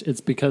endorsed, it's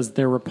because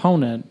their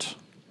opponent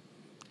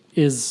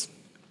is,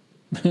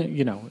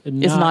 you know,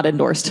 It's not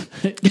endorsed.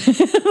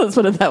 Let's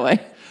put it that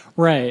way.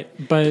 right.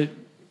 But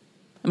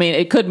I mean,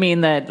 it could mean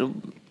that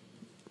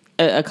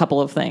a couple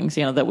of things,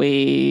 you know, that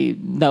we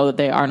know that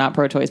they are not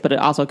pro-choice, but it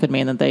also could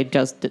mean that they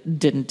just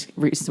didn't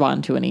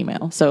respond to an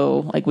email.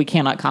 So, like, we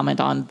cannot comment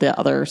on the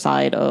other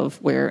side of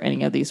where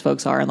any of these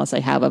folks are unless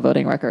they have a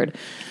voting record.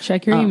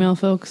 Check your email,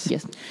 folks.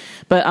 Yes.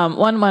 But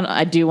one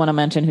I do want to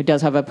mention who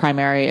does have a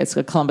primary, it's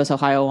a Columbus,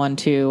 Ohio one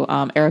too.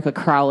 Erica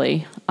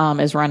Crowley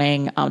is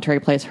running to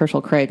replace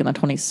Herschel Craig in the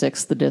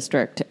 26th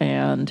district,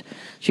 and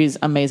she's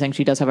amazing.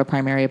 She does have a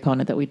primary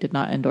opponent that we did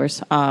not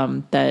endorse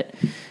that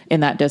in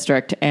that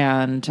district,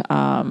 and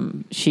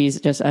she's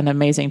just an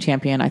amazing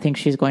champion. I think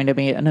she's going to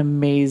be an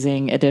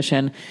amazing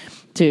addition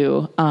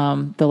to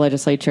the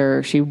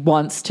legislature. She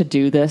wants to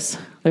do this.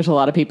 There's a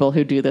lot of people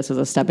who do this as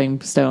a stepping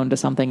stone to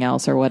something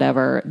else or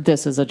whatever.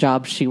 This is a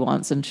job she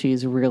wants, and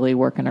she's really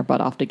working her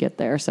butt off to get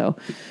there. So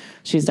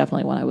she's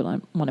definitely one I would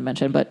want to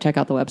mention. But check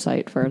out the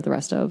website for the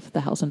rest of the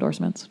House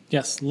endorsements.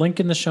 yes, link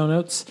in the show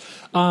notes.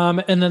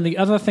 And then the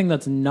other thing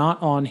that's not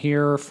on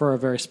here for a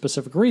very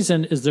specific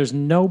reason is there's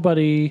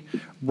nobody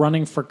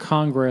running for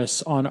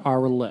Congress on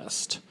our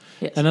list.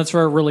 Yes. And that's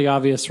for a really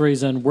obvious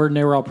reason. We're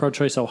NARAL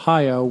Pro-Choice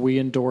Ohio. We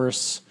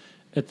endorse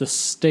at the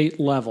state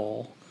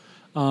level.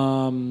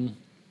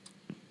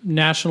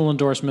 National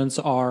endorsements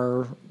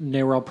are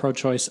NARAL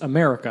Pro-Choice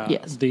America,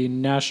 Yes. the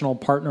national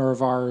partner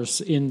of ours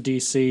in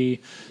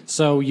D.C.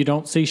 So you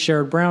don't see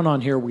Sherrod Brown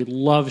on here. We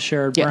love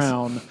Sherrod Yes.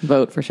 Brown.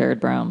 Vote for Sherrod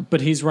Brown. But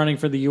he's running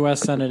for the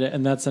U.S. Senate,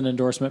 and that's an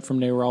endorsement from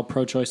NARAL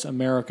Pro-Choice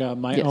America.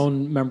 My Yes.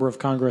 own member of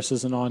Congress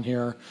isn't on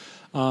here.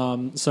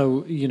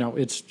 So, you know,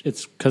 it's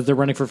because they're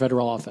running for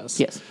federal office.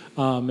 Yes.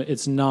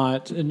 It's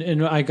not,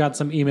 and I got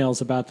some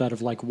emails about that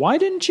of like, why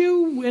didn't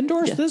you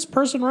endorse Yeah. this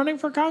person running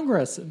for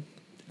Congress?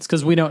 It's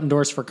because we don't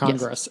endorse for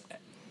Congress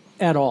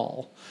at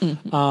all.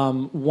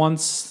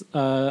 Once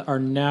our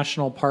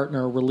national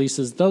partner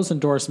releases those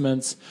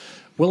endorsements,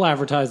 we'll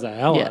advertise the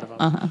hell out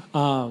of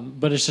them.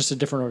 But it's just a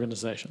different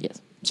organization. Yes.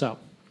 So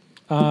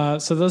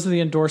those are the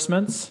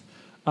endorsements.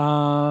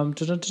 And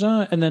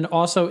then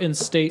also in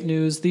state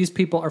news, these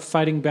people are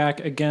fighting back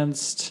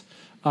against.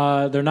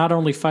 They're not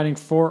only fighting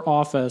for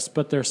office,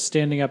 but they're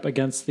standing up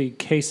against the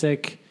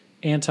Kasich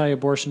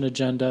anti-abortion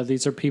agenda.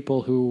 These are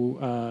people who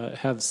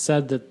have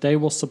said that they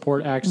will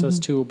support access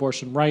to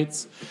abortion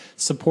rights,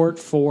 support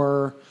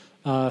for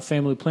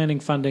family planning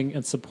funding,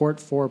 and support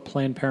for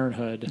Planned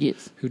Parenthood,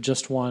 Yes. who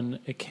just won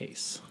a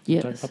case.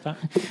 Yes. Talk about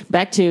that?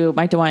 Back to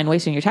Mike DeWine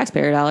wasting your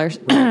taxpayer dollars.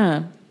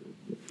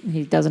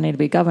 He doesn't need to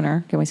be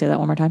governor. Can we say that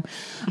one more time?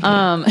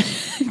 I'm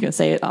going to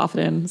say it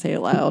often, say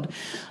it loud.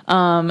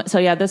 So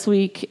yeah, this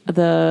week,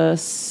 the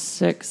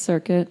Sixth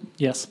Circuit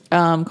Yes.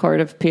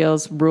 Court of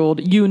Appeals ruled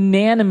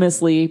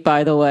unanimously,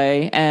 by the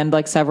way, and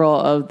like several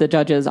of the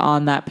judges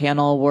on that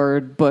panel were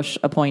Bush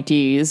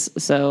appointees,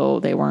 so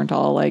they weren't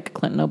all like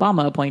Clinton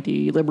Obama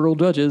appointee liberal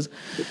judges.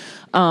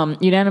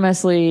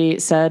 Unanimously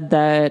said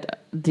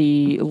that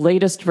the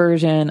latest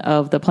version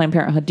of the Planned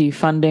Parenthood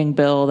defunding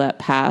bill that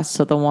passed,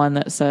 so the one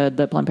that said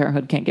that Planned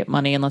Parenthood can't get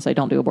money unless they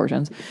don't do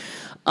abortions,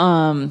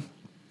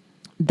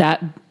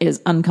 that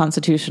is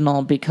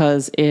unconstitutional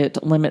because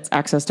it limits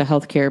access to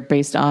health care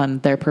based on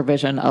their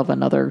provision of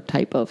another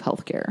type of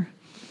health care.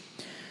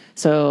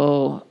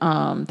 So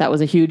that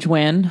was a huge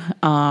win.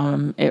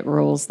 It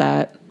rules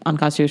that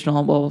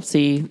unconstitutional. We'll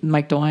see.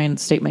 Mike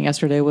DeWine's statement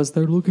yesterday was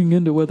they're looking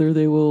into whether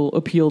they will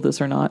appeal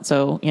this or not.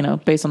 So,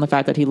 based on the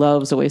fact that he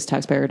loves to waste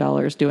taxpayer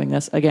dollars doing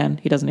this, again,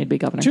 he doesn't need to be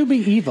governor. To be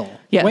evil.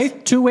 Yes.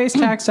 To waste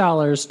tax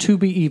dollars to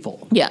be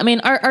evil. Yeah, I mean,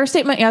 our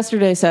statement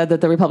yesterday said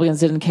that the Republicans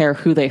didn't care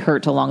who they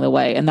hurt along the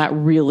way, and that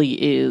really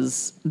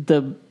is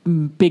the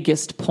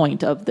biggest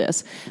point of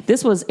this.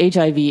 This was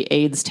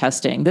HIV/AIDS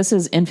testing. This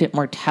is infant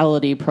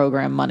mortality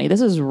program money. This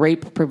is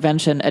rape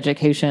prevention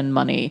education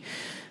money.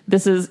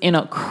 This is,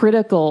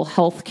 critical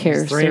health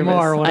care Three service.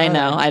 more. What I are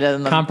know. they? I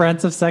don't know.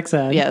 Comprehensive sex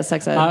ed. Yeah,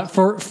 sex ed.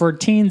 For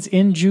teens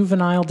in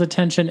juvenile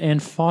detention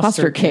and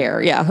foster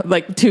care. Yeah,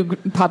 like two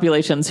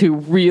populations who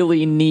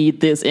really need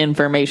this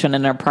information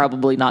and are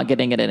probably not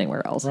getting it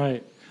anywhere else.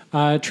 Right.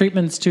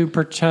 Treatments to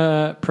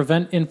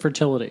prevent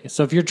infertility.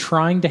 So if you're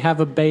trying to have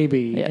a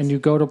baby Yes. and you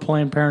go to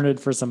Planned Parenthood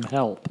for some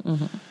help,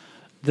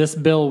 this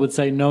bill would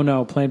say,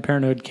 no, Planned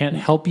Parenthood can't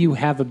help you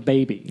have a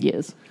baby.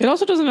 Yes. It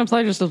also doesn't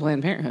apply just to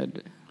Planned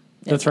Parenthood.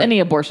 That's right. Any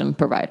abortion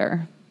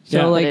provider. Yeah.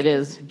 So, But like, it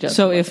is just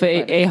so if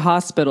abortion a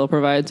hospital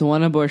provides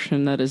one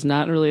abortion that is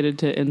not related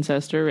to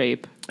incest or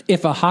rape,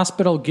 If a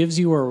hospital gives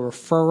you a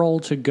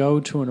referral to go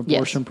to an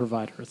abortion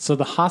provider, so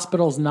the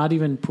hospital's not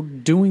even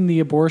doing the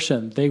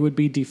abortion, they would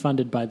be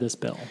defunded by this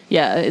bill.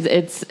 Yeah,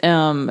 it's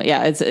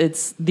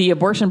the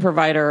abortion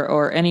provider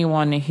or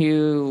anyone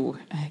who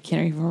I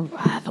can't even remember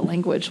what the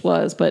language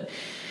was, but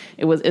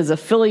is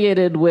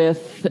affiliated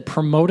with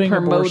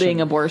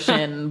Promoting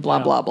abortion blah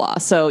blah blah.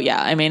 So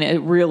yeah, I mean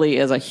it really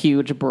is a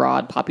huge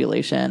broad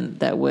population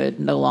that would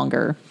no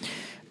longer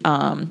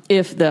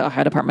if the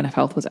Ohio Department of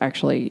Health was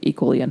actually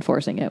equally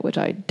enforcing it, which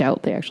I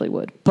doubt they actually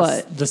would.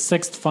 But The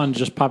sixth fund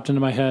just popped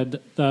into my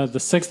head. The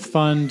sixth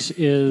fund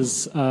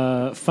is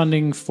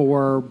funding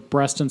for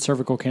breast and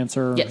cervical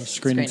cancer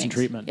screenings and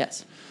treatment.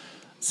 Yes.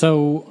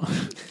 So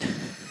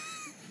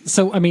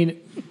I mean,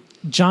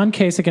 John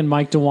Kasich and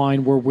Mike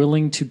DeWine were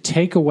willing to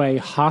take away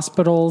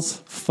hospitals'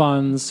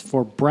 funds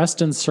for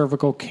breast and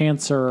cervical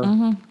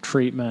cancer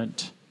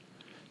treatment,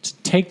 to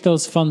take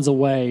those funds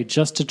away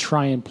just to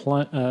try and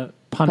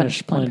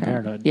punish Planned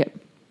Parenthood. Yep.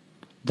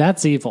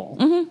 That's evil.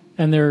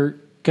 And they're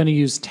going to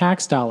use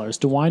tax dollars.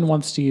 DeWine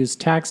wants to use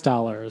tax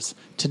dollars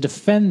to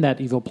defend that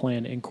evil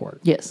plan in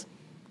court. Yes.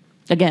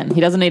 Again,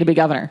 he doesn't need to be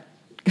governor.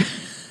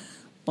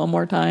 One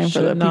more time for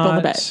the Should people in the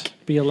not back.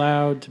 be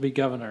allowed to be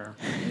governor.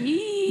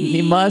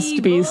 He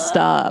must be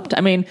stopped.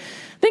 I mean,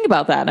 think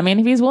about that. I mean,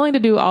 if he's willing to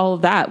do all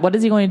of that, what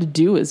is he going to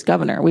do as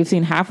governor? We've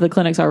seen half of the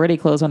clinics already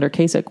close under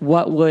Kasich.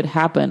 What would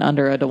happen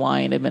under a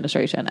DeWine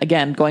administration?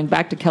 Again, going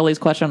back to Kelly's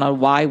question on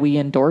why we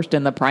endorsed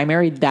in the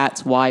primary,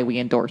 that's why we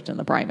endorsed in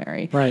the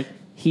primary. Right.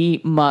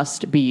 He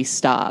must be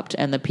stopped.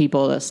 And the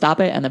people to stop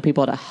it and the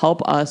people to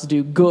help us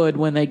do good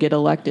when they get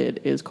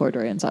elected is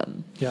Cordray and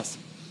Sutton. Yes.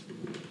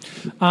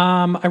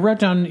 I wrote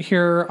down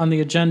here on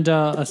the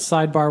agenda a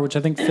sidebar, which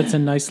I think fits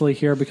in nicely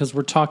here because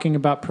we're talking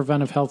about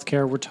preventive health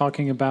care. We're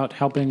talking about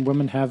helping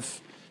women have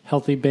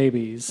healthy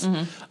babies.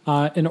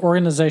 An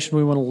organization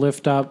we want to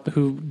lift up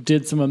who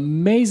did some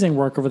amazing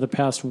work over the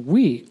past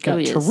week,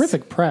 got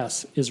terrific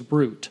press, is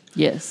Root.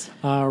 Yes.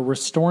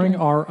 Restoring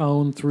Our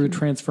Own Through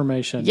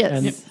Transformation.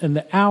 Yes. And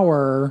the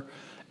hour,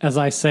 as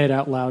I say it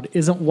out loud,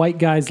 isn't white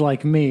guys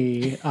like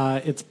me.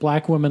 It's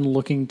black women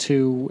looking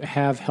to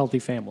have healthy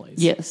families.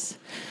 Yes.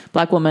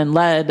 Black women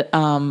led,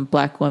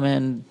 black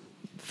women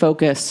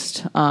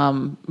focused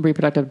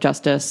reproductive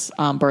justice,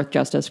 birth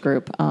justice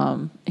group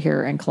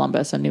here in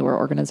Columbus, a newer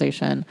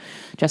organization.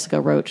 Jessica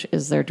Roach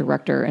is their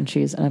director, and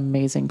she's an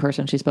amazing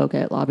person. She spoke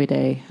at Lobby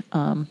Day,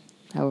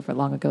 however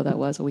long ago that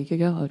was, a week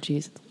ago. Oh,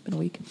 geez, it's been a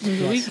week.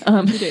 a week,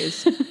 2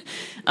 days.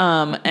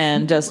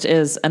 And just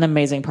is an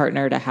amazing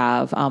partner to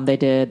have. They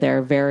did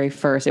their very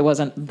first, it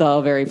wasn't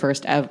the very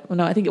first ever,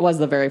 no, I think it was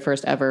the very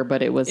first ever,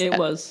 but it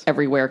was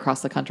everywhere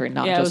across the country,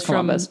 not just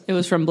Columbus. It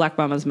was from Black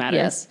Mamas Matter.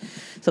 Yes.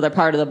 So they're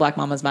part of the Black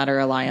Mamas Matter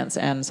Alliance.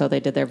 And so they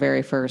did their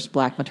very first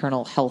Black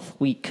Maternal Health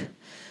Week.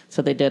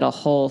 So they did a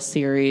whole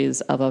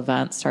series of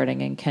events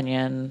starting in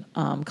Kenyon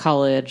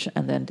College,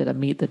 and then did a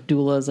Meet the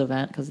Doulas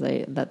event because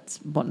that's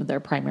one of their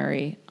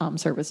primary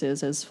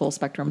services is full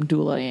spectrum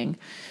doulaing.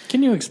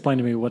 Can you explain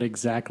to me what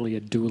exactly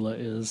a doula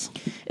is?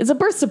 It's a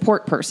birth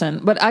support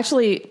person, but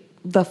actually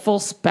the full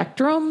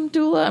spectrum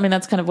doula, I mean,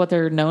 that's kind of what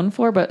they're known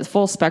for, but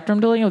full spectrum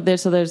doula,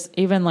 so there's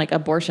even like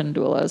abortion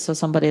doulas, so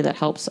somebody that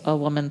helps a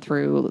woman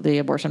through the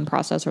abortion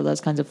process or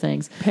those kinds of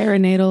things.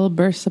 Perinatal,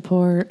 birth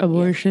support,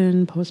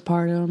 abortion,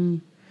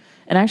 postpartum.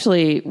 And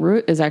actually,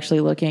 Root is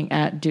actually looking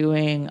at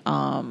doing,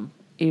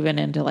 even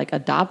into like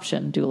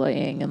adoption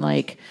doulaing and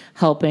like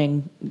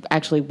helping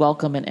actually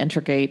welcome and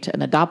integrate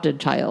an adopted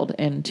child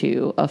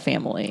into a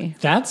family.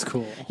 That's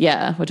cool.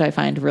 Yeah, which I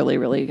find really,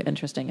 really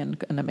interesting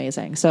and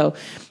amazing. So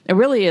it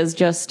really is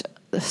just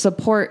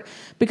support,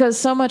 because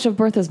so much of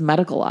birth is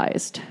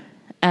medicalized.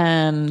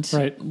 And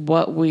Right.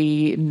 what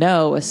we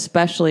know,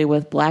 especially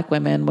with Black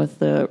women, with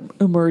the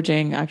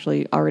emerging,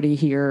 actually already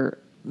here,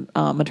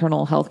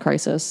 maternal health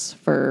crisis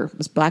for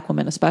Black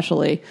women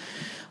especially,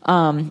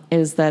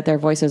 is that their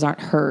voices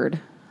aren't heard.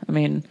 I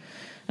mean,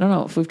 I don't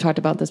know if we've talked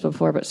about this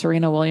before, but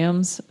Serena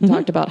Williams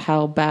talked about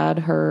how bad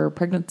her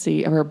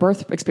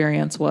birth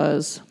experience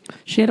was.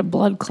 She had a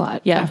blood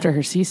clot Yeah. after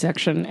her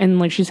C-section, and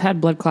like she's had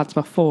blood clots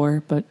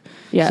before, but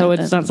Yeah, so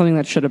it's not something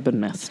that should have been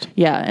missed.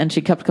 Yeah, and she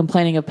kept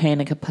complaining of pain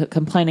and kept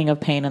complaining of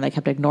pain, and they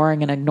kept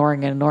ignoring and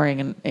ignoring and ignoring.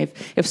 And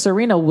if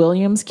Serena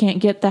Williams can't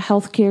get the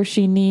health care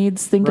she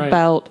needs, think Right.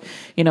 about,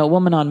 a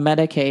woman on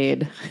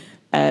Medicaid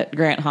at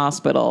Grant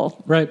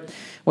Hospital. Right.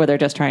 Where they're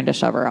just trying to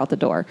shove her out the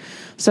door.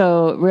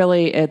 So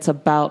really, it's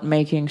about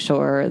making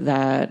sure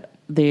that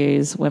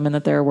these women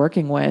that they're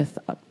working with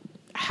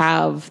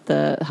have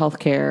the health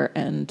care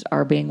and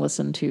are being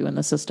listened to in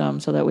the system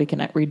so that we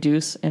can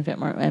reduce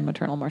infant and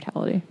maternal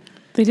mortality.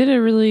 They did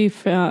a really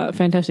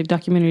fantastic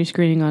documentary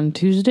screening on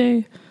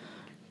Tuesday.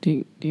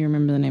 Do you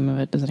remember the name of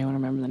it? Does anyone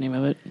remember the name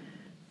of it?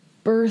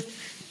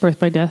 Birth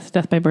by Death,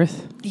 Death by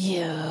Birth.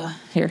 Yeah.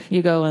 Here,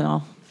 you go and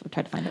I'll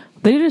try to find it.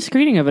 They did a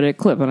screening of it at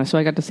Clip, and so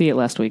I got to see it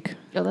last week.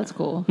 Oh, that's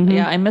cool.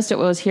 Yeah, I missed it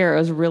when I was here. I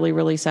was really,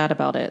 really sad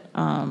about it.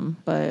 But I'm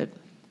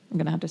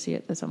going to have to see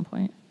it at some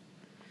point.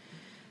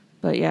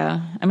 But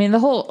yeah, I mean, the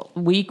whole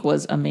week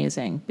was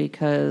amazing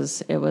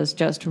because it was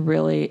just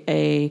really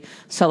a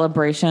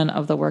celebration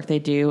of the work they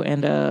do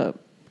and a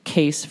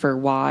case for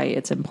why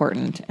it's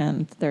important.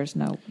 And there's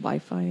no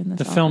Wi-Fi in this.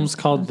 The office. film's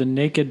called The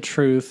Naked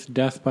Truth,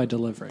 Death by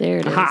Delivery. There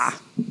it is.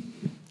 Aha.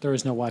 There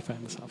is no Wi-Fi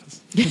in this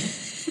office.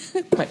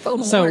 My phone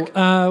will So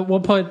work. we'll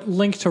put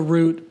link to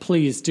Root.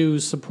 Please do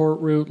support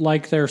Root.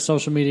 Like their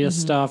social media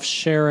stuff.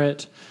 Share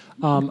it.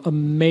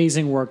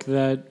 Amazing work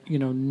that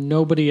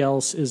nobody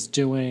else is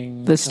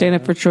doing. The Stand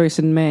Up for Choice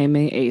in May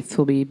 8th,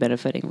 will be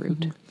benefiting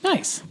Root.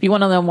 Nice. If you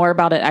want to know more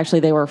about it,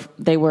 actually, they were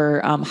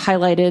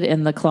highlighted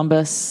in the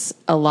Columbus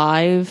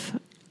Alive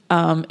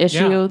issue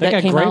Yeah, they that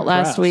got came great out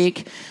last press.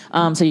 week.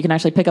 So you can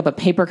actually pick up a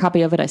paper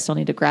copy of it. I still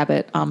need to grab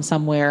it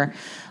somewhere.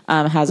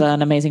 Has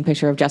an amazing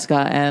picture of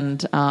Jessica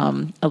and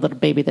a little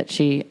baby that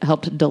she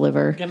helped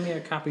deliver. Give me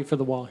a copy for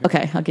the wall here.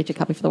 Okay, I'll get you a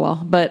copy for the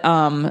wall. But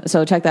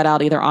so check that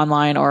out either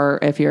online or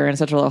if you're in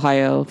Central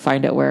Ohio,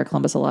 find it where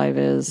Columbus Alive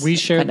is. We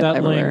shared kind of that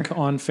everywhere. link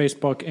on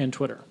Facebook and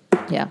Twitter.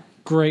 Yeah.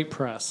 Great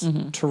press.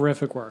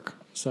 Terrific work.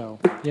 So,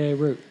 yay,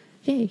 Root.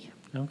 Yay.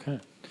 Okay.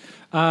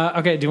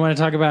 Okay, do you want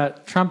to talk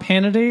about Trump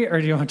Hannity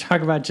or do you want to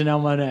talk about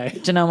Janelle Monáe?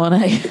 Janelle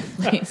Monáe,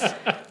 please.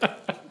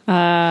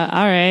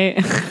 All right.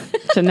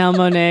 Janelle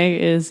Monáe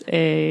is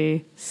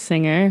a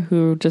singer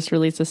who just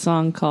released a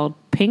song called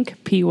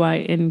Pink,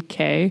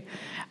 P-Y-N-K,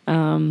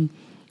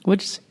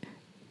 which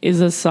is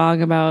a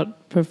song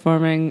about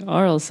performing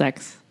oral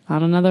sex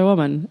on another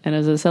woman and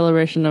is a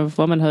celebration of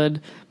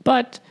womanhood.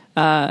 But,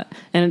 and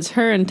it's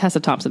her and Tessa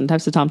Thompson.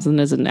 Tessa Thompson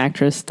is an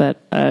actress that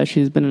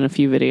she's been in a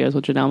few videos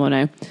with Janelle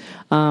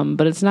Monáe.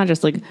 But it's not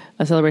just like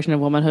a celebration of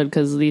womanhood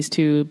because these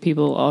two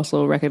people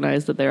also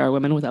recognize that there are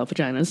women without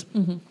vaginas.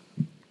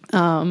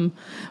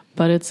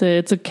 But it's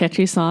a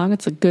catchy song.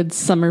 It's a good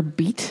summer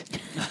beat.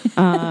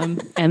 And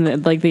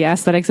the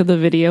aesthetics of the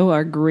video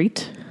are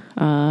great.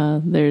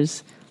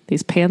 There's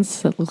these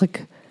pants that look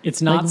like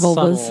It's not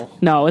vulvas. subtle.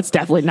 No, it's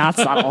definitely not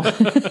subtle.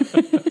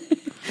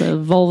 The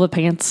vulva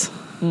pants.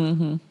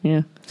 Mm-hmm.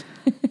 Yeah.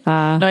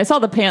 No, I saw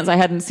the pants. I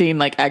hadn't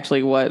seen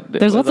actually what it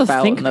There's was lots of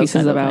about think and those pieces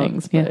kinds of about.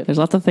 things, Yeah, but- there's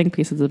lots of think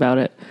pieces about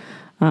it.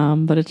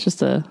 But it's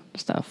just a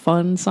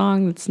fun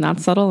song. It's not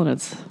subtle and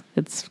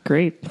it's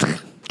great.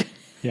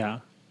 Yeah.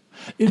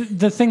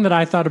 The thing that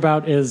I thought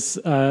about is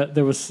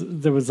there was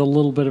a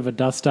little bit of a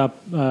dust up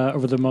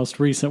over the most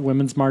recent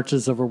women's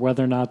marches over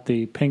whether or not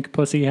the pink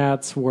pussy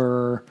hats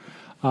were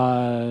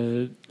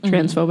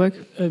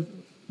Transphobic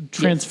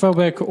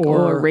transphobic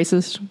or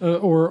racist.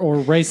 or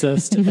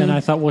racist. And I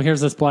thought, well,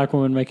 here's this black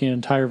woman making an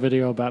entire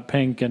video about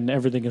pink and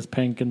everything is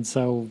pink. And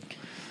so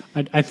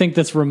I think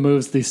this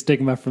removes the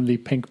stigma from the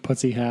pink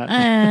pussy hat.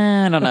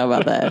 I don't know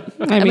about that.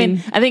 I mean,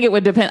 mean- I think it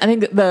would depend. I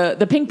think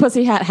the pink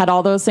pussy hat had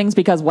all those things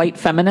because white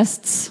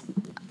feminists,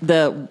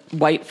 the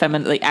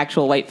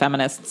actual white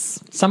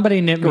feminists.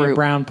 Somebody knit me a Group.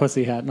 brown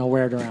pussy hat and I'll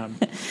wear it around.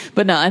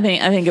 But no, I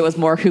think it was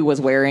more who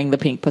was wearing the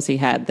pink pussy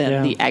hat than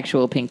Yeah. the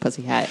actual pink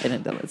pussy hat in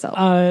and of itself.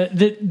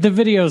 The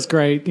video's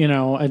great,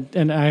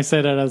 and I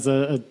say that as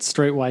a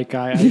straight white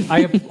guy.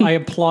 I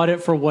applaud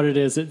it for what it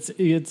is.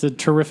 It's a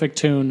terrific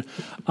tune.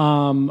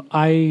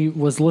 I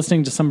was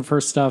listening to some of her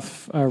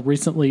stuff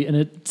recently, and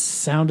it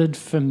sounded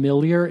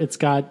familiar. It's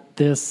got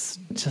this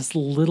just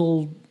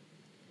little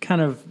kind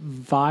of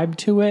vibe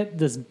to it,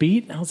 this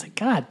beat. And I was like,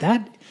 God,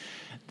 that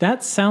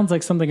that sounds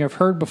like something I've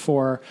heard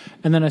before.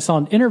 And then I saw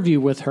an interview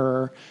with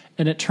her,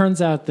 and it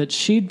turns out that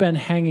she'd been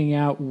hanging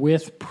out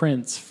with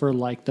Prince for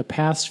like the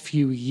past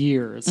few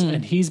years,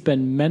 and he's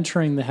been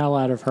mentoring the hell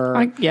out of her.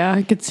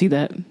 I could see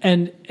that.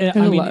 And I There's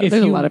mean, if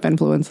there's you a lot of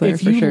influence there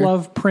if for you sure.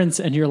 love Prince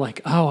and you're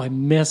like, oh, I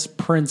miss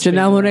Prince,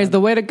 Janelle being Monáe's around, the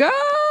way to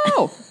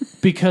go.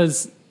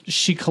 because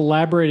she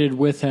collaborated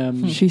with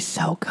him. She's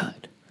so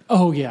good.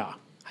 Oh yeah,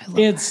 love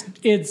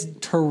it's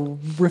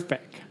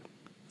terrific.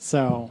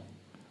 So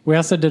we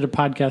also did a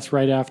podcast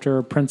right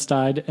after Prince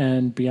died,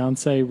 and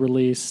Beyonce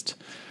released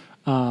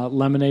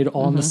Lemonade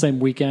all in the same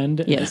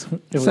weekend. Yes.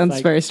 It was Sounds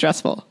like, very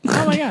stressful.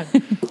 oh my god.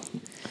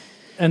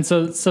 And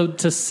so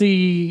to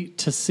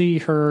see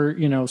her,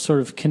 you know, sort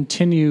of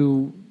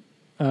continue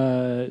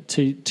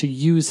to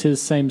use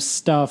his same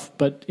stuff,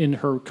 but in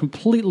her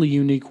completely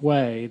unique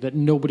way that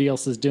nobody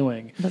else is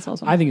doing. That's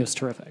awesome. I think it was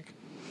terrific.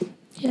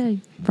 Yay.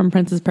 From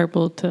Prince's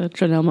Purple to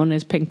Janelle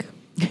Monáe's Pink.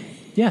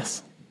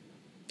 Yes.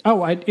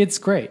 Oh, it's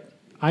great.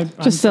 I'm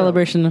Just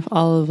celebration of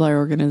all of our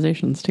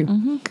organizations too.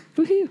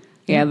 Woohoo.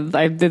 Yeah,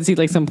 I did see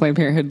like some Planned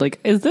Parenthood. Like,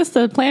 is this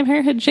the Planned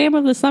Parenthood jam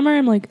of the summer?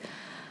 I'm like,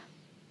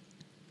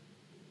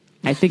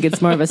 I think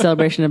it's more of a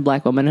celebration of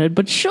Black womanhood,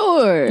 but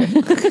sure,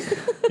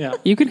 Yeah.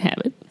 you can have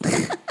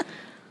it.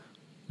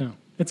 No,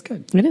 it's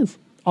good. It is.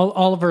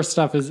 All of her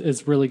stuff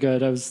is really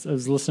good. I was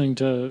listening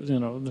to, you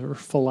know, her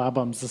full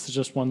albums. This is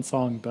just one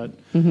song, but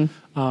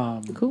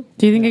Cool.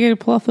 Do you think I could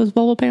pull off those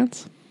bubble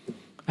pants?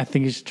 I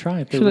think you should try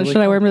it. They're Should, really should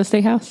I cool. wear them to the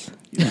steakhouse?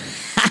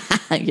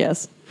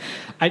 Yes.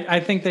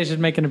 I think they should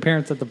make an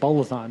appearance at the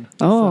Bowl-a-thon.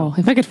 Oh,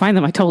 if I could find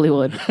them, I totally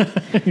would.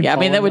 Yeah, I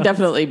mean, that would Bowling.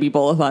 definitely be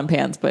bowl-a-thon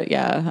pants, but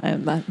yeah,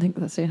 I think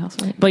that's the house,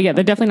 right? But yeah,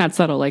 they're definitely not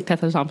subtle. Like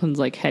Tessa Thompson's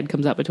like head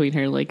comes up between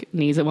her like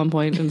knees at one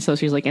point, and so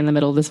she's like in the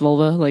middle of this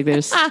vulva. Like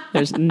there's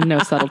no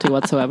subtlety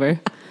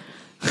whatsoever.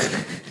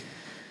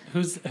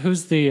 Who's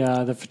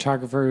the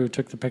photographer who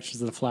took the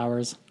pictures of the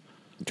flowers?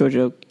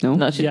 Giorgio, no,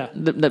 No, she, Yeah.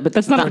 but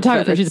That's not a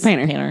photographer, she's a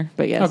painter.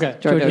 But yes, Okay,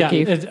 Georgia yeah.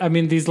 O'Keeffe. I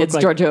mean, these look It's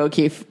like Georgia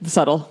O'Keeffe,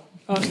 subtle.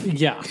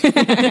 yeah.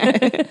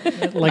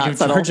 Like if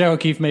subtle. Georgia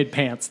O'Keeffe made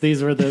pants,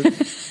 these would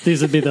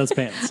be those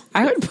pants.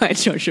 I would buy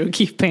Giorgio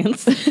O'Keeffe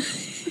pants.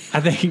 I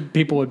think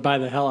people would buy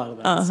the hell out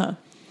of that.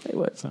 They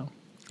would. So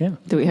yeah,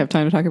 Do we have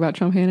time to talk about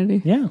Trump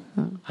Hannity? yeah.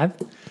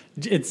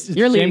 It's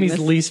You're leading Jamie's this.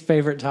 least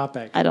favorite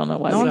topic. I don't know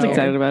why. No one's So-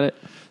 excited about it.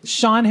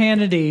 Sean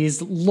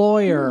Hannity's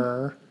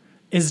lawyer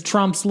is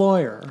Trump's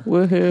lawyer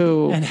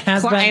Woohoo. and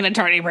has been.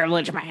 attorney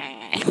privilege.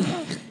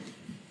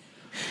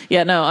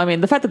 Yeah, no, I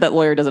mean, the fact that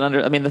lawyer doesn't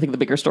I think the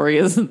bigger story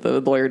is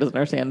the lawyer doesn't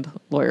understand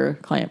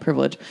lawyer-client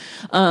privilege.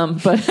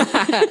 But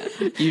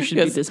You should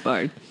be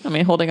disbarred. I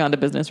mean, holding on to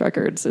business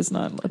records is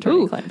not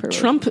attorney-client privilege.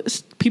 Trump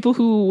people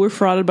who were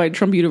frauded by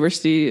Trump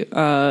University,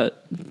 I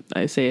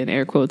say in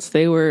air quotes,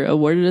 they were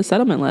awarded a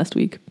settlement last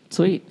week.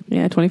 Sweet.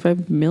 Yeah,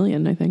 $25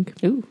 million, I think.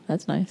 Ooh,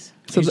 that's nice.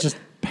 He's just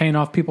paying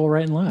off people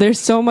right and left. There's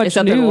so much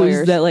Except they're news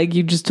lawyers. that like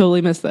you just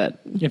totally missed that.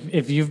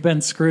 If you've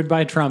been screwed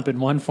by Trump in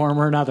one form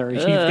or another,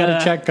 you've got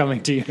a check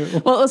coming to you.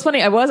 Well, it was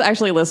funny. I was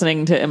actually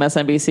listening to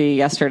MSNBC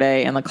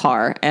yesterday in the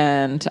car,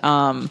 and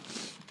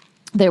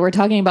they were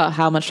talking about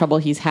how much trouble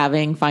he's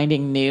having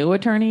finding new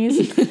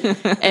attorneys,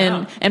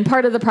 and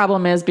part of the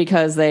problem is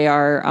because they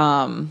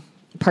are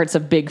parts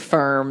of big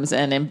firms,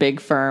 and in big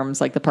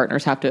firms, like the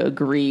partners have to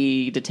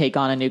agree to take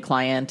on a new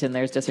client, and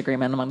there's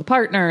disagreement among the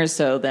partners,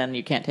 so then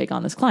you can't take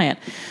on this client.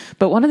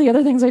 But one of the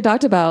other things they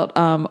talked about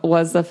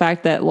was the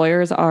fact that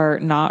lawyers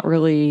are not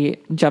really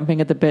jumping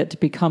at the bit to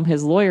become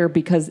his lawyer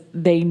because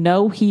they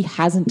know he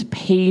hasn't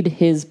paid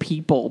his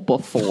people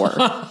before.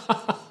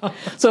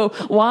 So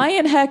why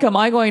in heck am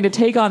I going to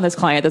take on this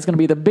client that's going to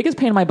be the biggest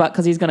pain in my butt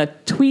because he's going to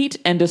tweet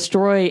and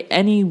destroy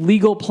any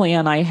legal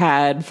plan I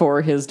had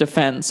for his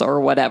defense or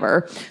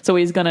whatever. So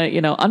he's going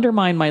to,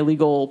 undermine my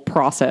legal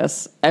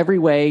process every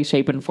way,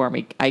 shape, and form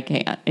he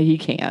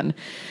can.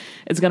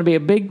 It's going to be a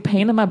big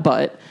pain in my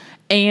butt.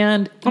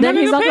 And then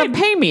he's not going to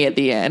pay me at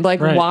the end.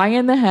 Like, Right. why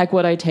in the heck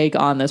would I take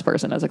on this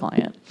person as a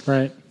client?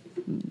 Right.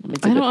 It's a I good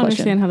don't question.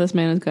 understand how this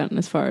man has gotten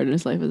as far in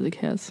his life as he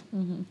has.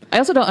 I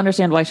also don't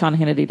understand why Sean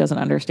Hannity doesn't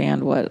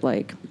understand what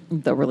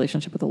the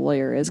relationship with a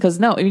lawyer is. Because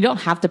no, you don't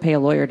have to pay a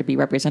lawyer to be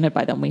represented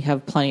by them. We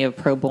have plenty of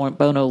pro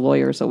bono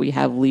lawyers that we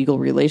have legal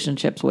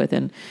relationships with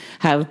and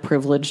have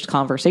privileged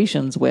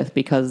conversations with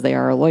because they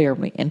are a lawyer.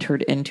 We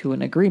entered into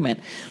an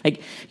agreement.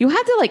 Like you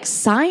have to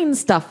sign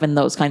stuff and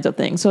those kinds of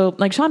things. So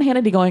Sean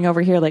Hannity going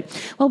over here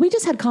well, we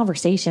just had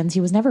conversations.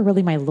 He was never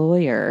really my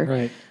lawyer.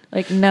 Right.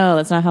 No,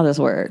 that's not how this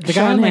works. The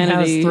guy Sean only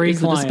has Hannity 3 is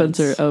the clients.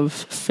 dispenser of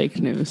fake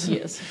news.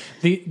 Yes.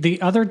 The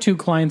other 2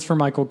 clients for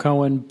Michael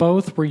Cohen,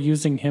 both were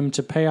using him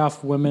to pay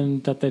off women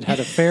that they'd had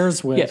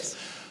affairs with. Yes.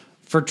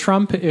 For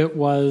Trump, it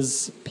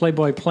was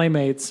Playboy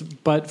Playmates,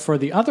 but for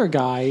the other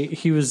guy,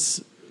 he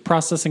was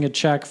processing a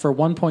check for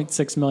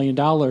 $1.6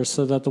 million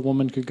so that the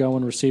woman could go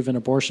and receive an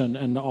abortion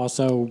and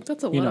also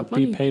That's a lot of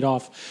be money. paid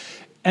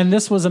off. And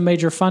this was a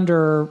major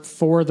funder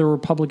for the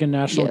Republican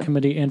National Yeah.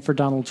 Committee and for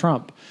Donald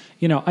Trump.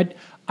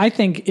 I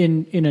think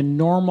in a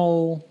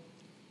normal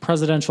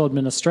presidential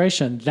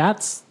administration,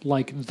 that's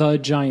like the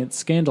giant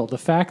scandal. The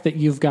fact that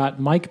you've got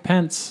Mike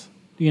Pence,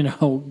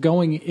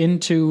 going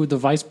into the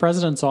vice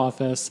president's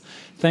office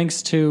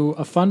thanks to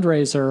a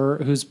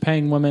fundraiser who's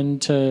paying women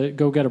to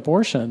go get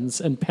abortions,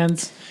 and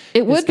Pence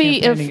It would is be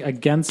campaigning if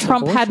against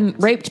Trump abortions. hadn't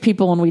raped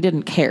people and we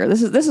didn't care.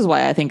 This is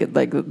why I think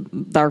like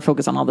our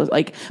focus on all this,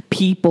 like,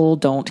 people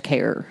don't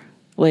care.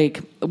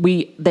 Like,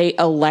 they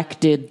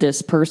elected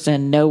this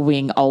person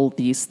knowing all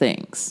these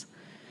things.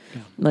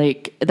 Yeah.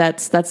 Like,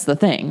 that's the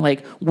thing.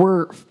 Like,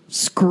 we're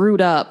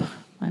screwed up.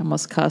 I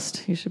almost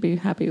cussed. You should be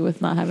happy with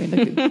not having to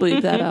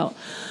bleep that out.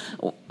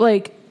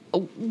 Like,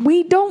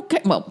 we don't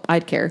care. Well,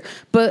 I'd care.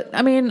 But,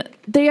 I mean,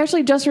 they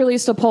actually just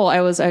released a poll. It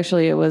was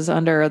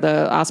under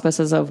the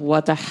auspices of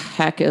what the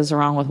heck is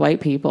wrong with white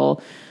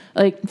people.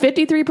 Like,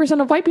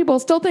 53% of white people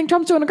still think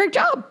Trump's doing a great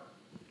job.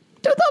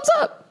 2 thumbs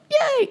up.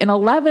 Yay. And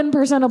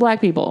 11% of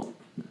black people.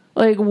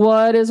 Like,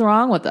 what is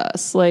wrong with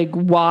us? Like,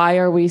 why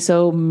are we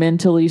so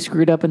mentally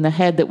screwed up in the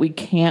head that we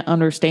can't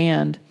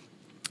understand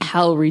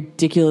how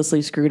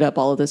ridiculously screwed up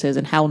all of this is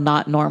and how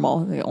not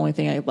normal? The only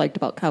thing I liked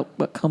about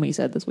what Comey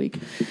said this week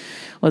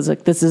was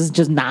like, this is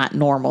just not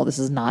normal. This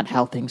is not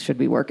how things should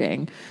be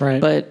working.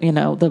 Right. But,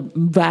 the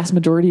vast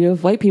majority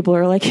of white people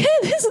are like,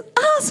 this is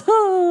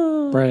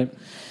awesome. Right.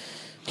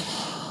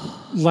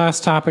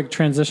 Last topic,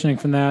 transitioning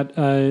from that,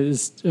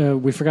 is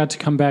we forgot to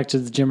come back to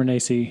the Jim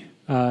Renacci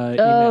email.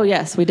 Oh,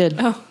 yes, we did.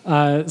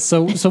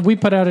 So we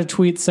put out a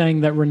tweet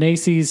saying that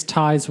Renacci's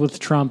ties with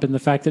Trump and the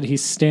fact that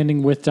he's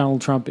standing with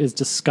Donald Trump is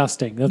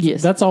disgusting.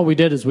 That's all we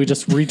did, is we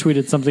just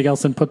retweeted something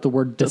else and put the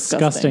word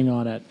disgusting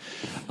on it.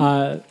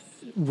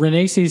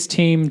 Renacci's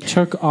team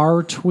took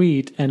our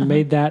tweet and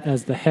made that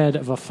as the head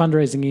of a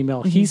fundraising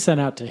email he sent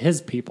out to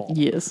his people.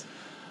 Yes.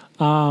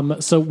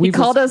 So we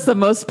called us the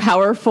most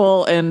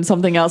powerful and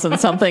something else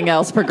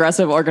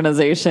progressive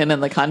organization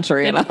in the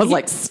country. And I was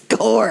like,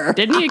 score.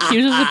 Didn't he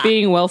accuse us of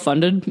being well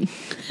funded?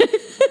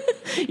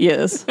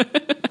 Yes.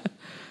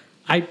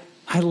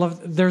 I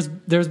love, there's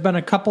been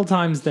a couple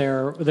times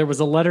there was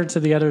a letter to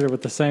the editor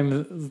with the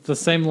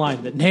same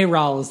line, that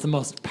NARAL is the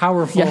most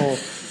powerful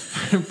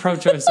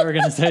pro-choice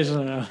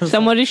organization.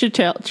 Somebody should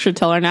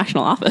tell our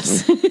national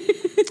office.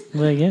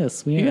 Well,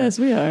 yes, we are. Yes,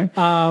 we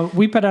are.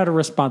 We put out a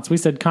response. We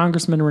said,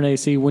 Congressman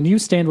Renacci, when you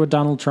stand with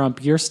Donald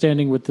Trump, you're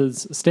standing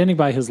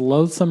by his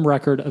loathsome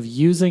record of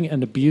using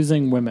and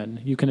abusing women.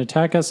 You can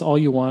attack us all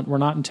you want. We're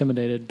not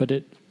intimidated, but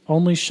it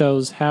only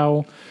shows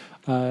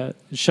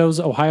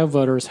Ohio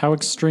voters how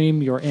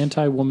extreme your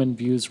anti-woman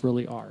views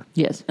really are.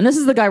 Yes. And this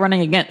is the guy running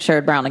against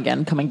Sherrod Brown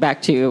again, coming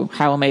back to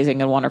how amazing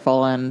and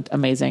wonderful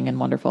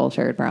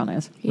Sherrod Brown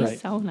is.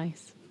 He's so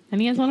nice. And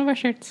he has one of our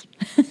shirts.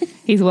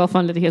 He's well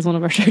funded. He has one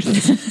of our shirts.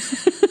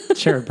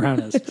 Sherrod Brown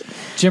is.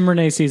 Jim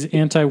Renacci's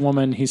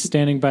anti-woman. He's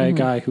standing by a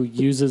guy who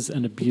uses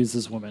and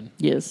abuses women.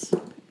 Yes.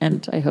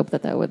 And I hope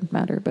that would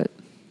matter, but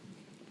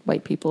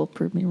white people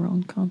prove me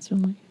wrong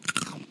constantly.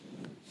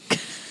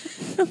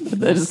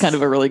 That is kind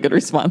of a really good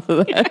response to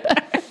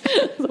that.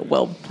 It's a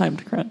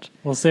well-timed crunch.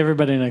 We'll see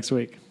everybody next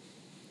week.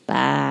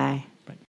 Bye.